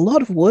a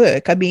lot of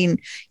work. I mean,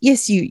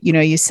 yes,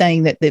 you're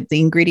saying that the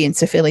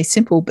ingredients are fairly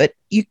simple, but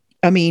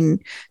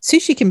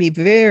sushi can be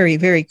very,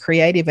 very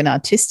creative and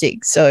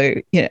artistic. So,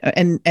 you know,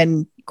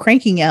 and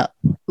cranking out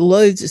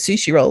loads of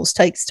sushi rolls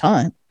takes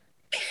time.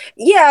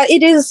 Yeah,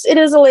 it is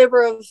a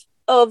labor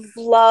of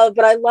love,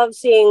 but I love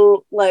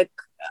seeing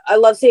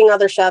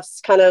other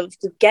chefs kind of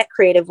get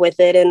creative with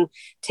it and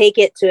take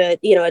it to,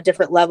 you know, a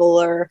different level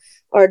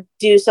or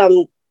do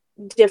some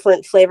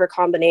different flavor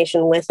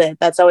combination with it.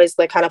 That's always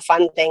the kind of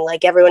fun thing.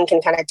 Like everyone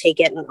can kind of take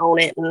it and own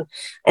it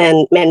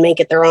and make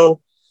it their own.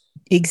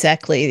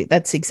 Exactly.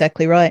 That's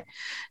exactly right.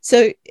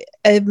 So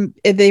are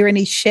there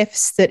any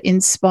chefs that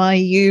inspire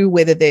you,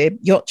 whether they're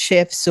yacht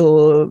chefs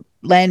or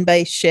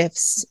land-based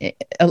chefs,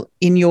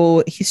 in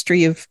your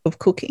history of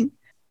cooking?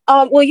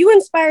 Well, you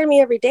inspire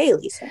me every day,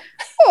 Lisa.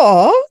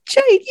 Oh,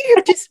 Jade, you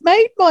have just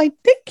made my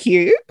thank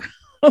you.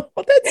 Oh,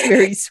 that's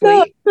very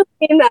sweet.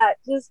 No, that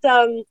just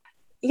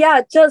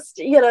just,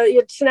 you know,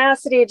 your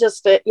tenacity,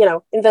 just you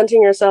know,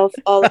 inventing yourself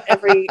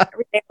every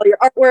day, all your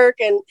artwork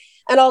and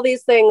all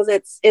these things.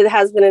 It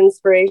has been an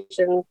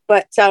inspiration.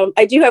 But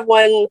I do have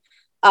one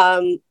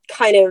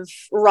kind of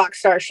rock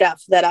star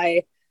chef that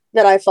I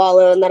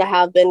follow and that I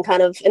have been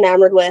kind of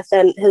enamored with,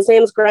 and his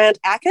name's Grant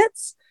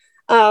Achatz.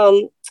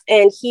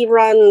 And he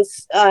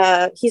runs,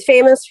 he's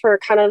famous for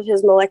kind of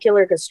his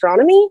molecular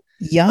gastronomy.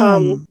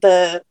 Yum.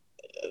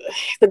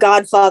 The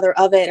godfather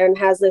of it, and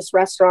has this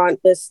restaurant,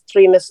 this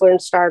 3 Michelin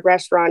starred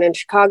restaurant in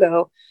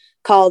Chicago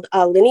called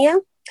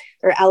Alinea.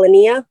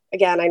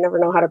 Again, I never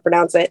know how to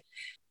pronounce it,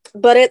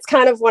 but it's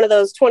kind of one of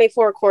those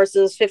 24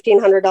 courses,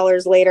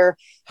 $1,500 later.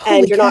 Holy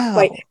and you're cow. not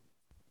quite,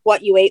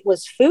 what you ate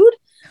was food.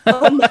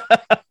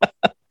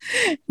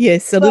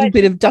 Yes, a little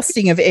bit of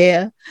dusting of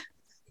air.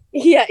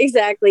 Yeah,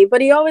 exactly.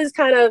 But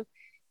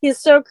he's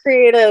so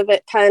creative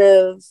at kind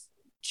of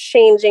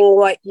changing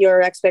what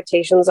your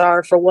expectations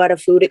are for what a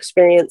food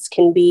experience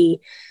can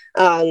be,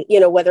 you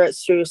know, whether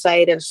it's through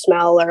sight or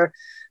smell or,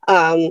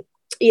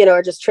 you know,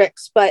 or just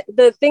tricks. But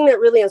the thing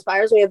that really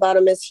inspires me about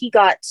him is he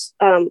got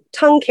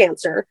tongue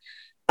cancer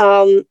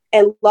and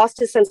lost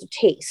his sense of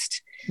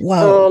taste.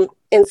 Wow.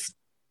 And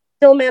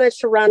still managed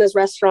to run his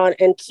restaurant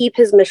and keep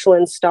his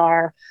Michelin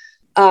star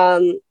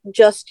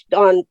just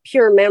on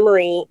pure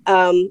memory.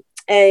 And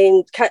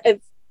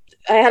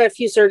I had a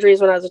few surgeries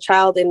when I was a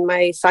child in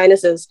my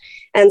sinuses,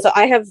 and so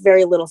I have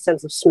very little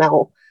sense of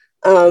smell.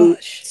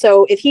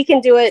 So if he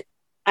can do it,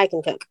 I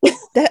can cook.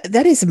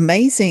 That is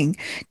amazing.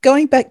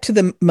 Going back to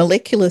the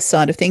molecular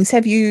side of things,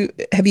 have you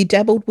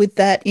dabbled with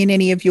that in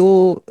any of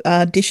your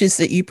dishes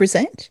that you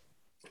present?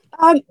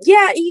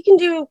 Yeah, you can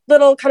do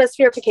little kind of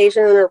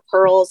spherification or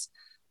pearls.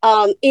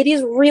 It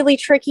is really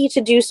tricky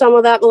to do some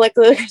of that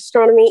molecular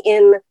gastronomy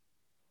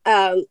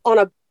on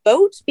a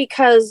boat,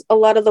 because a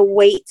lot of the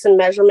weights and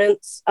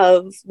measurements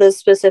of the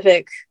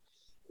specific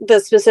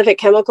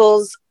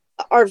chemicals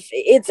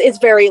it's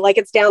very, like,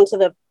 it's down to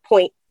the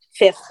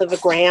 0.5 of a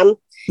gram.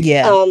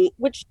 Yeah.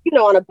 Which, you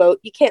know, on a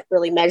boat you can't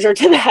really measure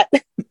to that.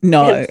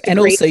 No, and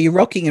also you're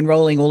rocking and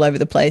rolling all over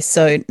the place,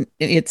 so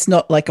it's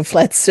not like a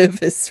flat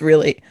surface,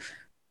 really.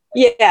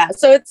 Yeah,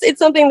 so it's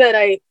something that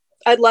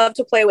I'd love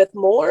to play with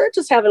more,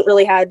 just haven't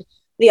really had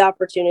the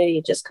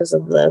opportunity just because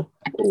of the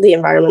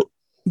environment.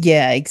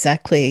 Yeah,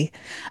 exactly.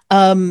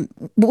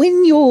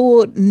 When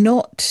you're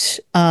not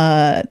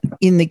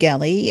in the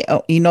galley,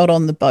 or you're not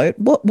on the boat,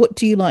 what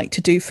do you like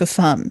to do for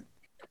fun?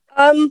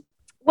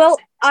 Well,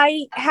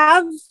 I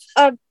have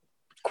a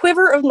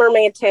quiver of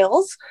mermaid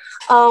tails,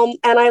 and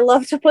I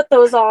love to put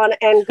those on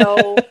and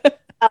go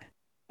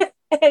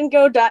and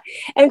go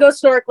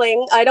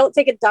snorkeling. I don't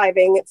take it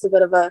diving; it's a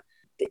bit of a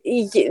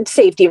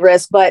safety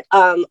risk, but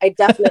I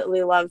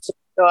definitely love to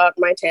go out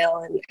in my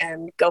tail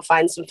and go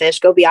find some fish,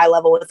 go be eye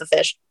level with the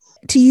fish.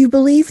 Do you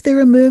believe there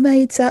are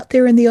mermaids out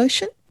there in the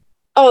ocean?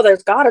 Oh,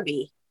 there's gotta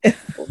be.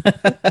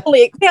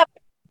 We haven't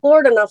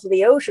explored enough of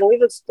the ocean.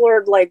 We've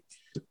explored like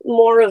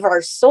more of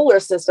our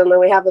solar system than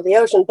we have of the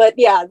ocean. But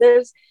yeah,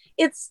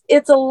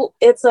 it's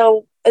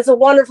a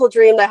wonderful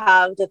dream to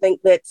have, to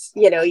think that,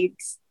 you know, you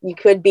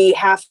could be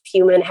half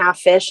human, half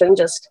fish, and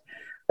just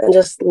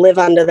live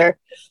under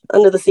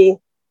the sea.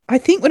 I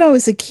think when I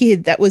was a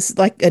kid, that was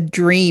like a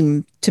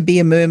dream, to be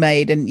a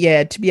mermaid, and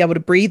yeah, to be able to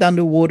breathe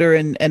underwater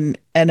and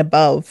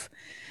above.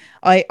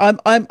 I'm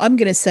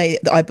going to say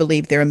that I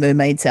believe there are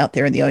mermaids out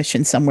there in the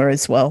ocean somewhere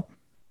as well.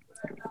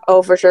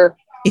 Oh, for sure.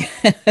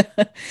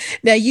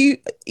 Now you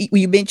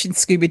mentioned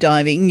scuba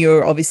diving.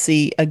 You're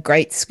obviously a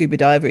great scuba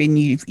diver, and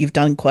you've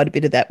done quite a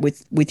bit of that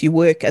with your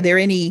work. Are there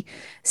any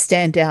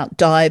standout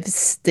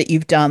dives that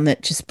you've done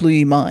that just blew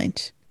your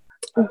mind?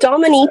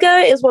 Dominica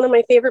is one of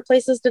my favorite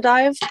places to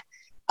dive.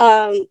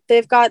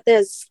 They've got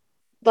this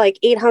like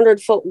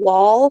 800-foot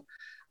wall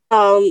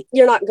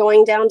You're not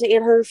going down to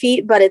 800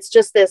 feet, but it's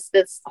just this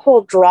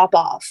whole drop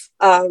off.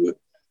 And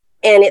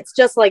it's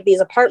just like these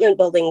apartment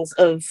buildings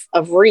of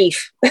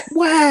reef.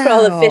 Wow. For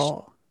all the fish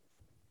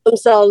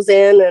themselves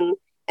in,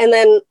 and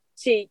then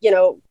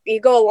you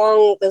go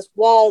along this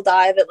wall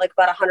dive at like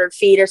about 100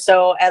 feet or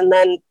so, and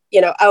then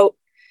out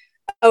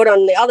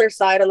on the other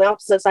side, on the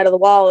opposite side of the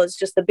wall, is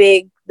just the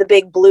big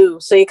blue.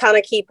 So you kind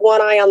of keep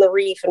one eye on the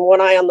reef and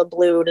one eye on the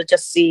blue to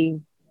just see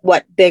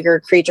what bigger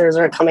creatures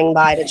are coming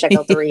by to check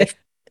out the reef.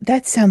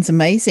 That sounds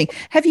amazing.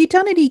 Have you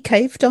done any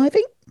cave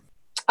diving?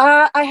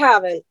 I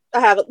haven't.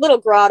 Little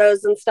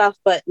grottos and stuff,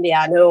 but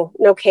yeah,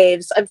 no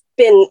caves. I've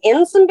been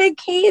in some big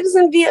caves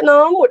in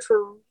Vietnam, which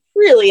were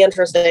really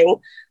interesting,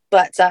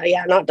 but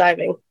yeah, not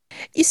diving.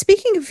 You're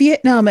speaking of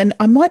Vietnam, and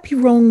I might be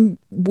wrong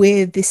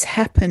where this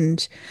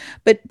happened,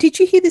 but did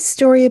you hear this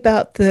story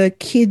about the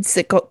kids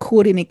that got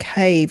caught in a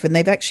cave, and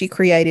they've actually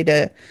created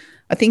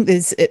I think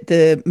there's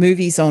the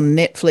movies on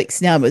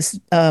Netflix now. It was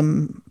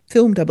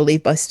filmed, I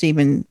believe, by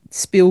Steven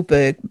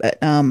Spielberg, but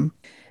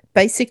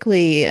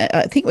basically,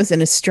 I think it was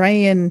an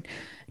Australian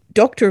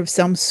doctor of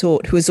some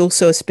sort who was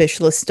also a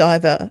specialist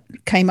diver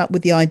came up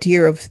with the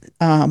idea of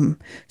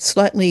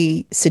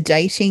slightly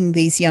sedating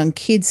these young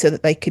kids so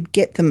that they could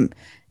get them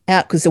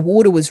out, because the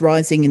water was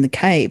rising in the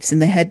caves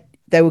and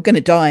they were going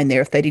to die in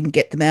there if they didn't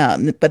get them out,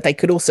 but they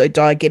could also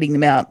die getting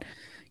them out,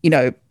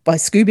 by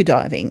scuba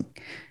diving.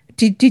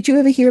 Did you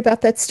ever hear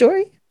about that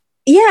story?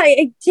 Yeah,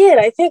 I did.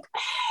 I think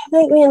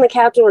me and the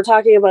captain were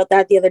talking about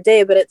that the other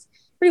day, but it's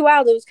pretty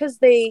wild. It was because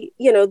the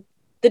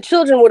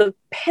children would have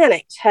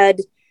panicked had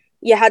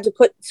you had to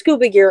put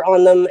scuba gear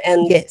on them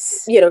and,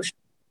 yes,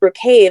 for a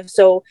cave.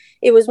 So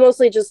it was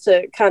mostly just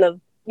to kind of,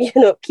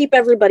 keep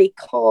everybody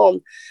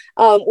calm,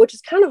 which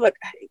is kind of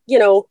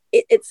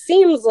it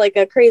seems like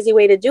a crazy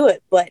way to do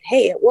it, but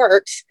hey, it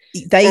worked.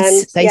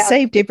 They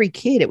saved every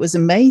kid. It was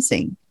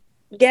amazing.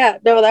 Yeah,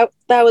 no,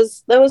 that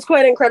was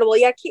quite incredible.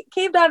 Yeah,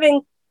 cave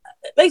diving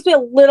makes me a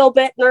little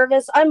bit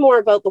nervous. I'm more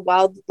about the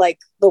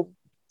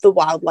the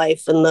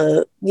wildlife and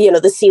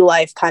the sea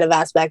life kind of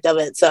aspect of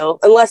it. So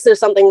unless there's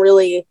something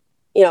really,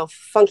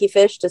 funky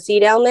fish to see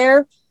down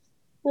there,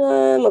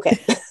 okay.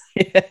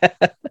 Yeah.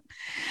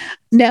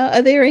 Now,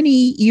 are there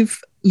any,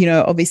 you've,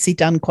 obviously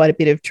done quite a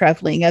bit of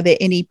traveling. Are there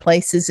any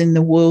places in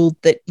the world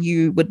that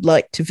you would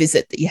like to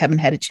visit that you haven't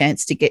had a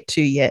chance to get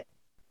to yet?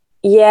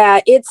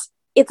 Yeah, it's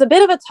a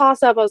bit of a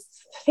toss-up. I was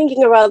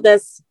thinking about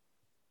this.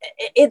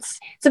 It's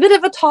a bit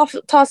of a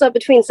toss-up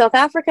between South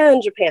Africa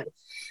and Japan.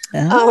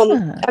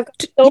 I've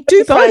got so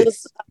many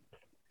friends.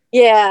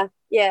 Yeah.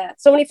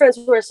 So many friends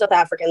who are South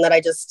African that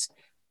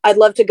I'd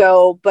love to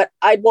go, but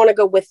I'd want to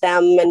go with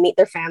them and meet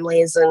their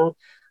families and,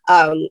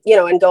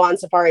 and go on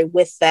safari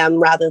with them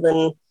rather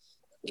than,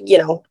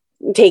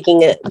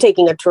 taking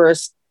a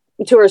tourist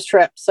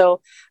trip.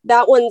 So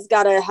that one's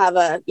got to have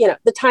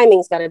the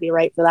timing's got to be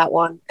right for that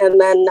one. And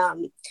then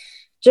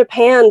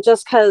Japan,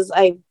 just because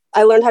I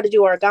learned how to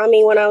do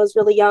origami when I was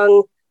really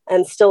young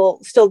and still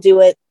do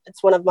it.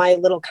 It's one of my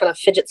little kind of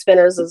fidget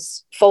spinners,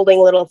 is folding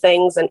little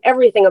things, and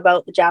everything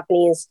about the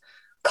Japanese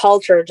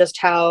culture, just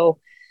how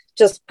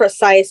just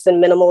precise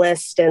and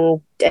minimalist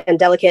and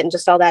delicate, and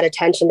just all that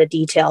attention to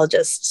detail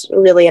just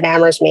really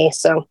enamors me.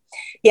 So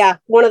yeah,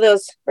 one of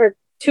those, or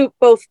two,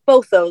 both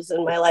those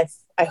in my life.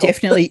 I hope.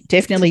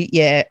 Definitely.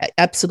 Yeah,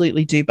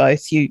 absolutely do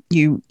both. You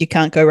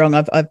can't go wrong.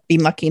 I've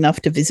been lucky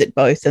enough to visit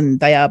both, and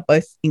they are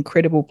both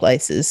incredible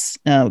places.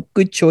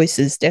 Good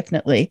choices,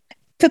 definitely.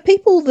 For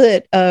people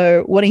that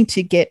are wanting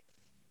to get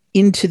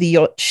into the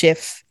yacht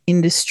chef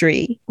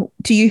industry,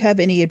 do you have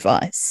any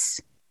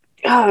advice?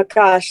 Oh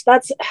gosh,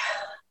 that's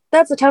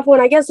a tough one.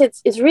 I guess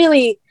it's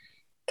really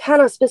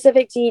kind of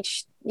specific to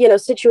each,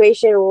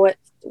 situation, or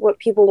what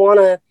people want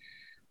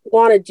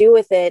to do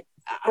with it.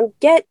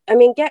 Get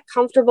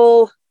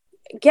comfortable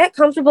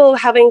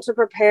having to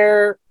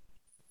prepare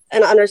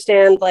and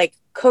understand, like,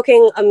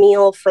 cooking a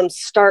meal from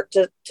start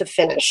to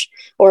finish,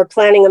 or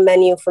planning a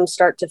menu from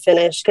start to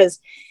finish. Because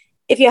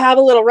if you have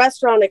a little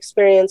restaurant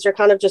experience, you're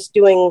kind of just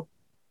doing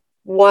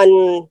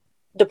one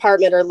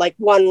department, or like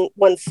one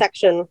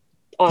section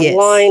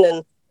online. Yes.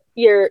 And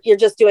you're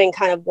just doing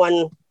kind of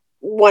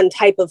one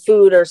type of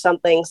food or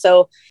something.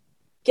 So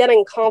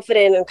getting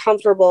confident and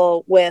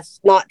comfortable with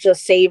not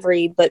just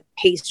savory, but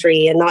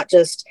pastry, and not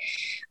just,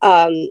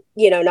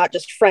 not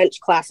just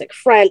classic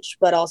French,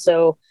 but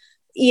also,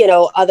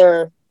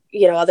 other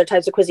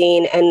types of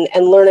cuisine,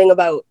 and learning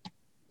about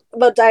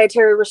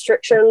dietary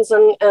restrictions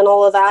and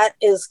all of that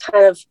is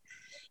kind of,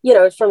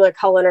 from a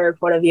culinary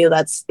point of view,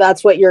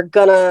 that's what you're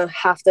gonna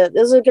have to,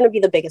 those are going to be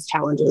the biggest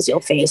challenges you'll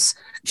face.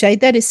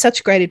 Jade, that is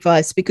such great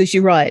advice, because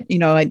you're right.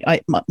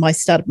 I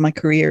started my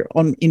career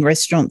in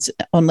restaurants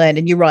on land,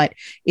 and you're right.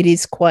 It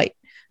is quite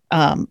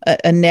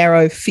a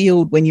narrow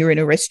field. When you're in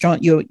a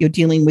restaurant, you're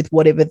dealing with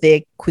whatever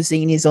their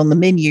cuisine is on the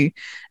menu.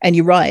 And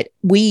you're right,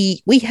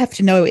 we have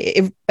to know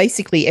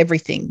basically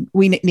everything.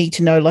 We need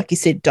to know, like you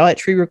said,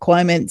 dietary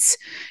requirements.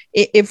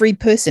 Every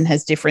person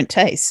has different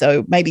tastes.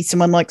 So maybe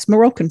someone likes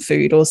Moroccan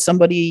food, or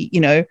somebody,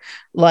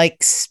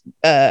 likes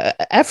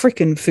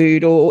African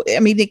food, or I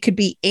mean, it could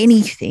be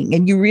anything.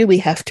 And you really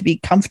have to be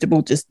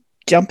comfortable just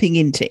jumping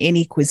into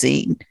any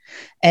cuisine.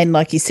 And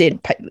like you said,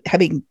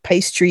 having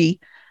pastry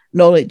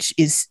knowledge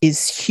is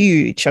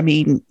huge. I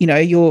mean,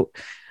 you're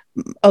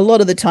a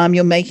lot of the time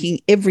you're making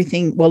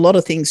everything, well, a lot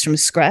of things from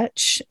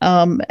scratch,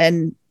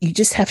 and you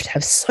just have to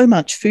have so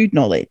much food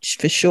knowledge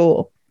for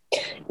sure.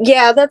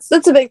 Yeah, that's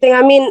a big thing.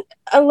 I mean,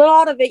 a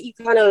lot of it you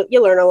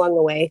learn along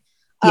the way.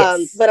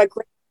 Yes. But a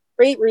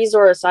great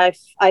resource I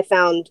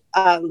found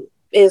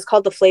is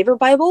called the Flavor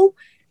Bible,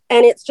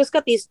 and it's just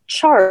got these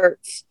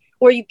charts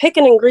where you pick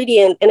an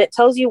ingredient and it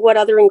tells you what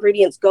other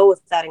ingredients go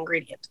with that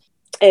ingredient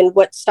and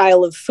what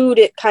style of food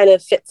it kind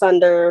of fits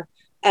under.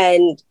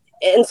 And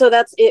so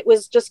it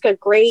was just a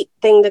great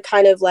thing to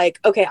kind of like,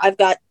 okay, I've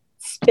got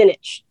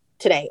spinach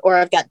today, or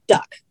I've got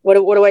duck. What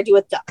do I do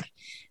with duck?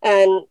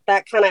 And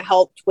that kind of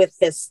helped with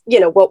this,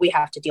 what we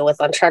have to deal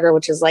with on Charter,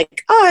 which is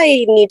like,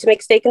 I need to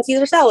make steak and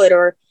Caesar salad,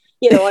 or,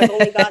 I've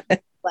only got,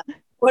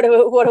 what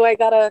do I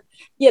gotta,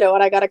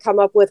 and I gotta come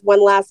up with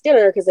one last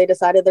dinner because they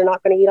decided they're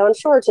not going to eat on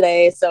shore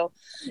today. So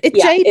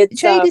Jade,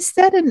 is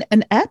that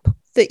an app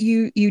that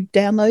you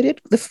downloaded,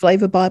 the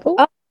Flavor Bible?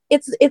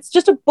 It's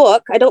just a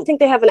book. I don't think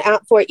they have an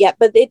app for it yet,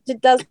 but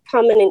it does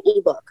come in an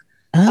ebook,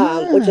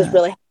 which is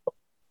really helpful.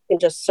 You can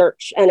just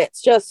search, and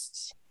it's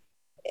just,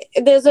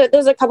 there's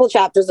a couple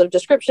chapters of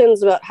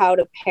descriptions about how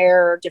to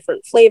pair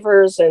different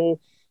flavors and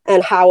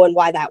how and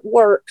why that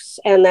works.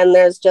 And then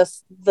there's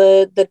just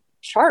the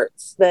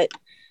charts that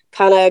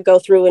kind of go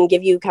through and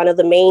give you kind of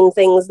the main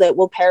things that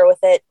will pair with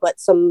it, but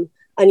some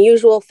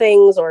unusual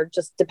things, or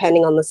just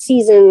depending on the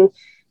season.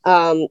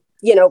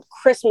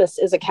 Christmas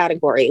is a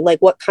category, like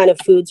what kind of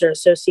foods are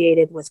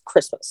associated with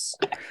Christmas.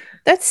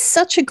 That's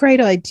such a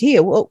great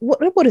idea. Well,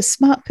 what a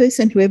smart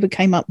person whoever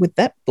came up with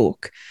that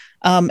book.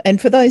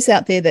 And for those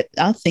out there that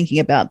are thinking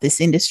about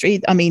this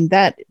industry, I mean,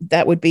 that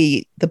would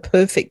be the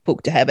perfect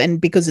book to have.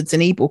 And because it's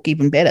an ebook,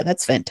 even better.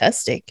 That's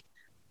fantastic.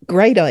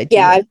 Great idea.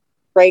 Yeah,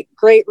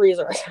 great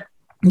resource.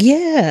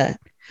 Yeah.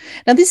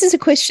 Now, this is a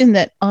question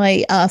that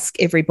I ask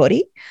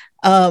everybody,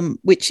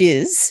 which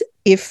is,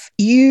 if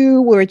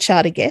you were a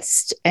charter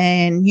guest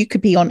and you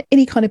could be on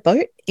any kind of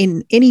boat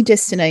in any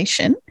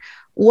destination,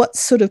 what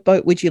sort of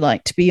boat would you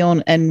like to be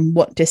on, and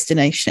what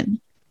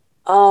destination?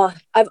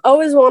 I've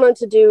always wanted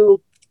to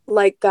do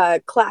like a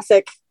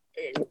classic,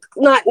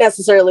 not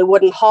necessarily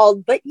wooden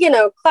hulled, but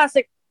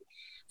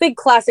big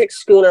classic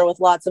schooner with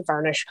lots of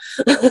varnish.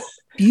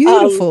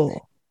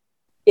 Beautiful.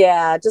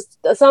 Yeah, just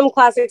some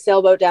classic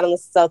sailboat down in the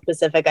South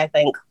Pacific, I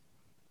think.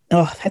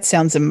 Oh, that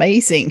sounds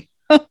amazing.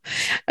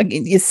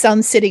 Your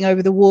sun's setting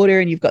over the water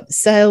and you've got the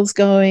sails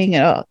going.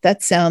 Oh,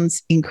 that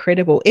sounds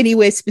incredible.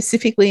 Anywhere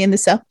specifically in the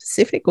South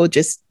Pacific, or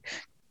just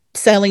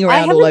sailing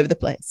around all over the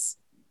place?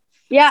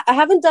 Yeah, I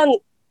haven't done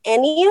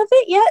any of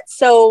it yet,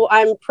 so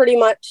I'm pretty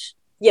much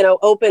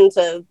open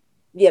to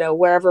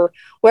wherever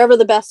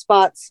the best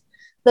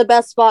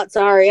spots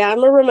are. Yeah,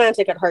 I'm a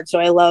romantic at heart, so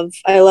I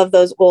love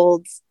those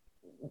old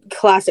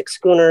classic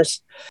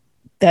schooners.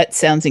 That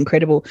sounds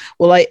incredible.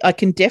 Well, I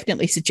can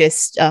definitely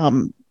suggest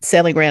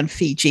sailing around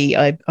Fiji.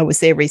 I was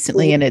there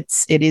recently, and it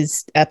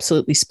is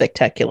absolutely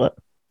spectacular.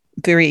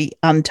 Very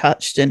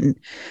untouched, and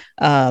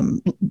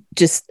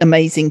just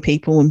amazing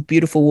people and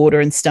beautiful water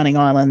and stunning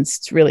islands.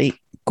 It's really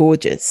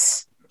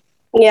gorgeous.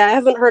 Yeah, I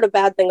haven't heard a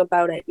bad thing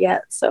about it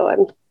yet, so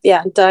I'm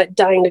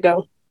dying to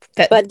go.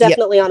 But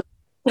definitely on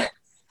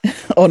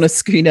on a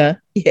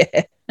schooner.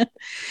 Yeah.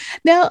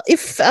 Now,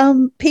 if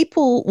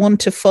people want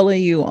to follow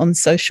you on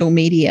social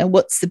media,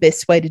 what's the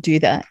best way to do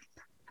that?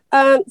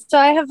 So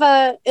I have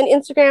an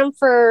Instagram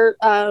for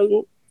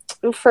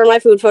my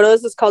food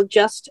photos. It's called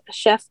Just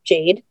Chef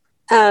Jade.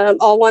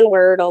 All one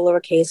word, all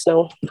lowercase,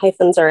 no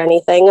hyphens or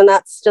anything. And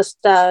that's just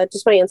my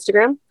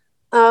Instagram.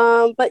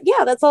 But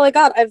yeah, that's all I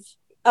got. I've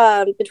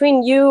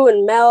between you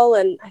and Mel,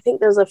 and I think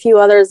there's a few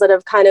others that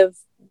have kind of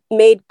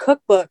made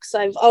cookbooks.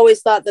 I've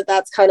always thought that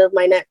that's kind of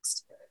my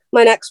next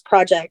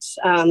project.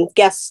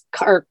 Guests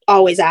are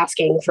always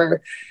asking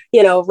for,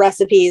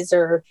 recipes,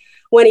 or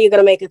when are you going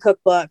to make a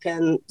cookbook?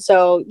 And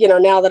so,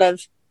 now that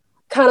I've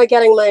kind of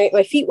getting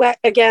my feet wet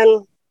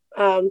again,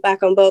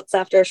 back on boats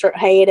after a short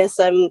hiatus,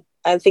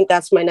 I think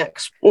that's my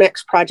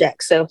next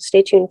project. So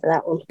stay tuned for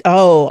that one.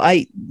 Oh,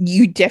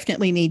 you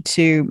definitely need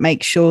to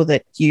make sure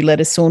that you let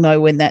us all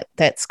know when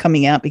that's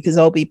coming out, because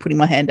I'll be putting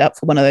my hand up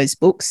for one of those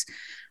books.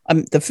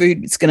 The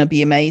food is going to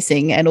be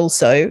amazing. And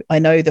also I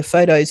know the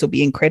photos will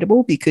be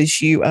incredible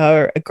because you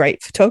are a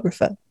great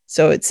photographer.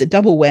 So it's a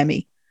double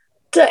whammy.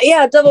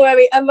 Yeah, double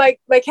whammy. And my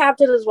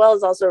captain as well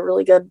is also a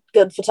really good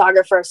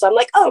photographer. So I'm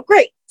like, oh,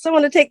 great.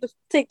 Someone to take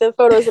the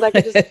photos that I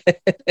can just...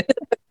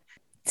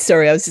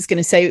 Sorry, I was just going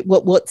to say,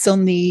 what's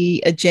on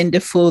the agenda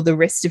for the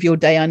rest of your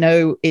day? I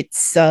know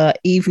it's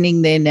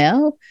evening there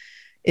now.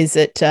 Is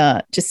it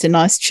just a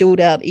nice chilled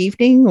out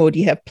evening, or do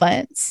you have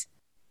plans?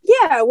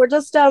 Yeah, we're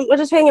just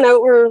hanging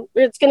out.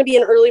 It's going to be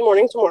an early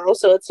morning tomorrow,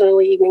 so it's an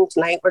early evening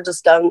tonight. We're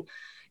just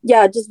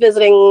just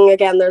visiting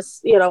again.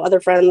 There's other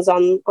friends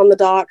on the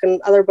dock and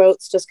other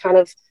boats, just kind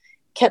of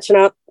catching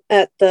up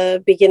at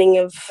the beginning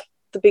of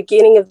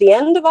the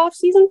end of off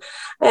season,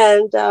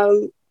 and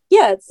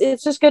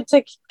it's just good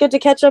to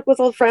catch up with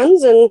old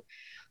friends and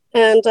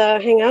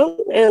hang out,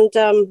 and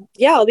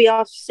I'll be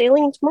off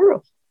sailing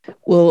tomorrow.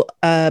 Well,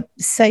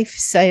 safe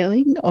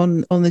sailing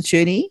on the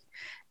journey.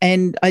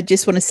 And I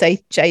just want to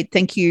say, Jade,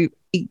 thank you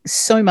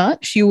so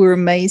much. You were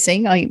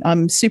amazing.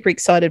 I'm super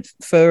excited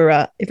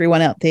for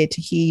everyone out there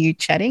to hear you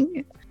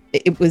chatting.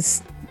 It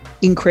was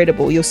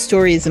incredible. Your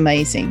story is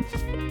amazing.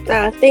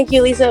 Thank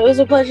you, Lisa. It was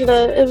a pleasure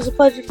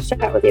to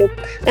chat with you,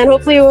 and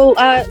hopefully we'll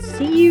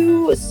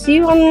see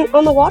you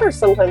on the water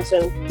sometime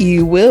soon.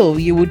 You will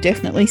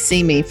definitely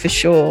see me for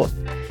sure.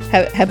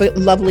 Have a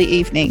lovely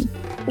evening.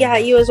 Yeah,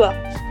 you as well.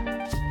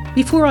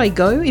 Before I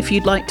go, if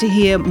you'd like to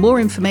hear more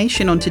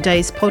information on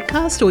today's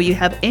podcast, or you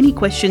have any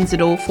questions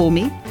at all for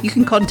me, you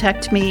can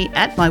contact me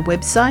at my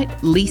website,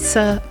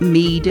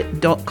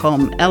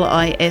 lisamead.com,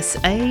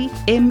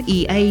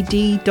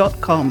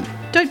 lisamead.com.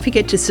 Don't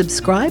forget to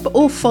subscribe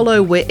or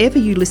follow wherever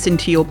you listen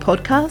to your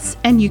podcasts,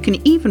 and you can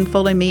even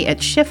follow me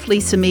at Chef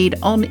Lisa Mead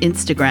on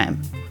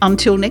Instagram.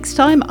 Until next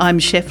time, I'm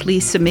Chef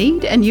Lisa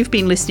Mead, and you've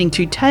been listening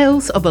to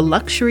Tales of a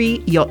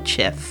Luxury Yacht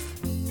Chef.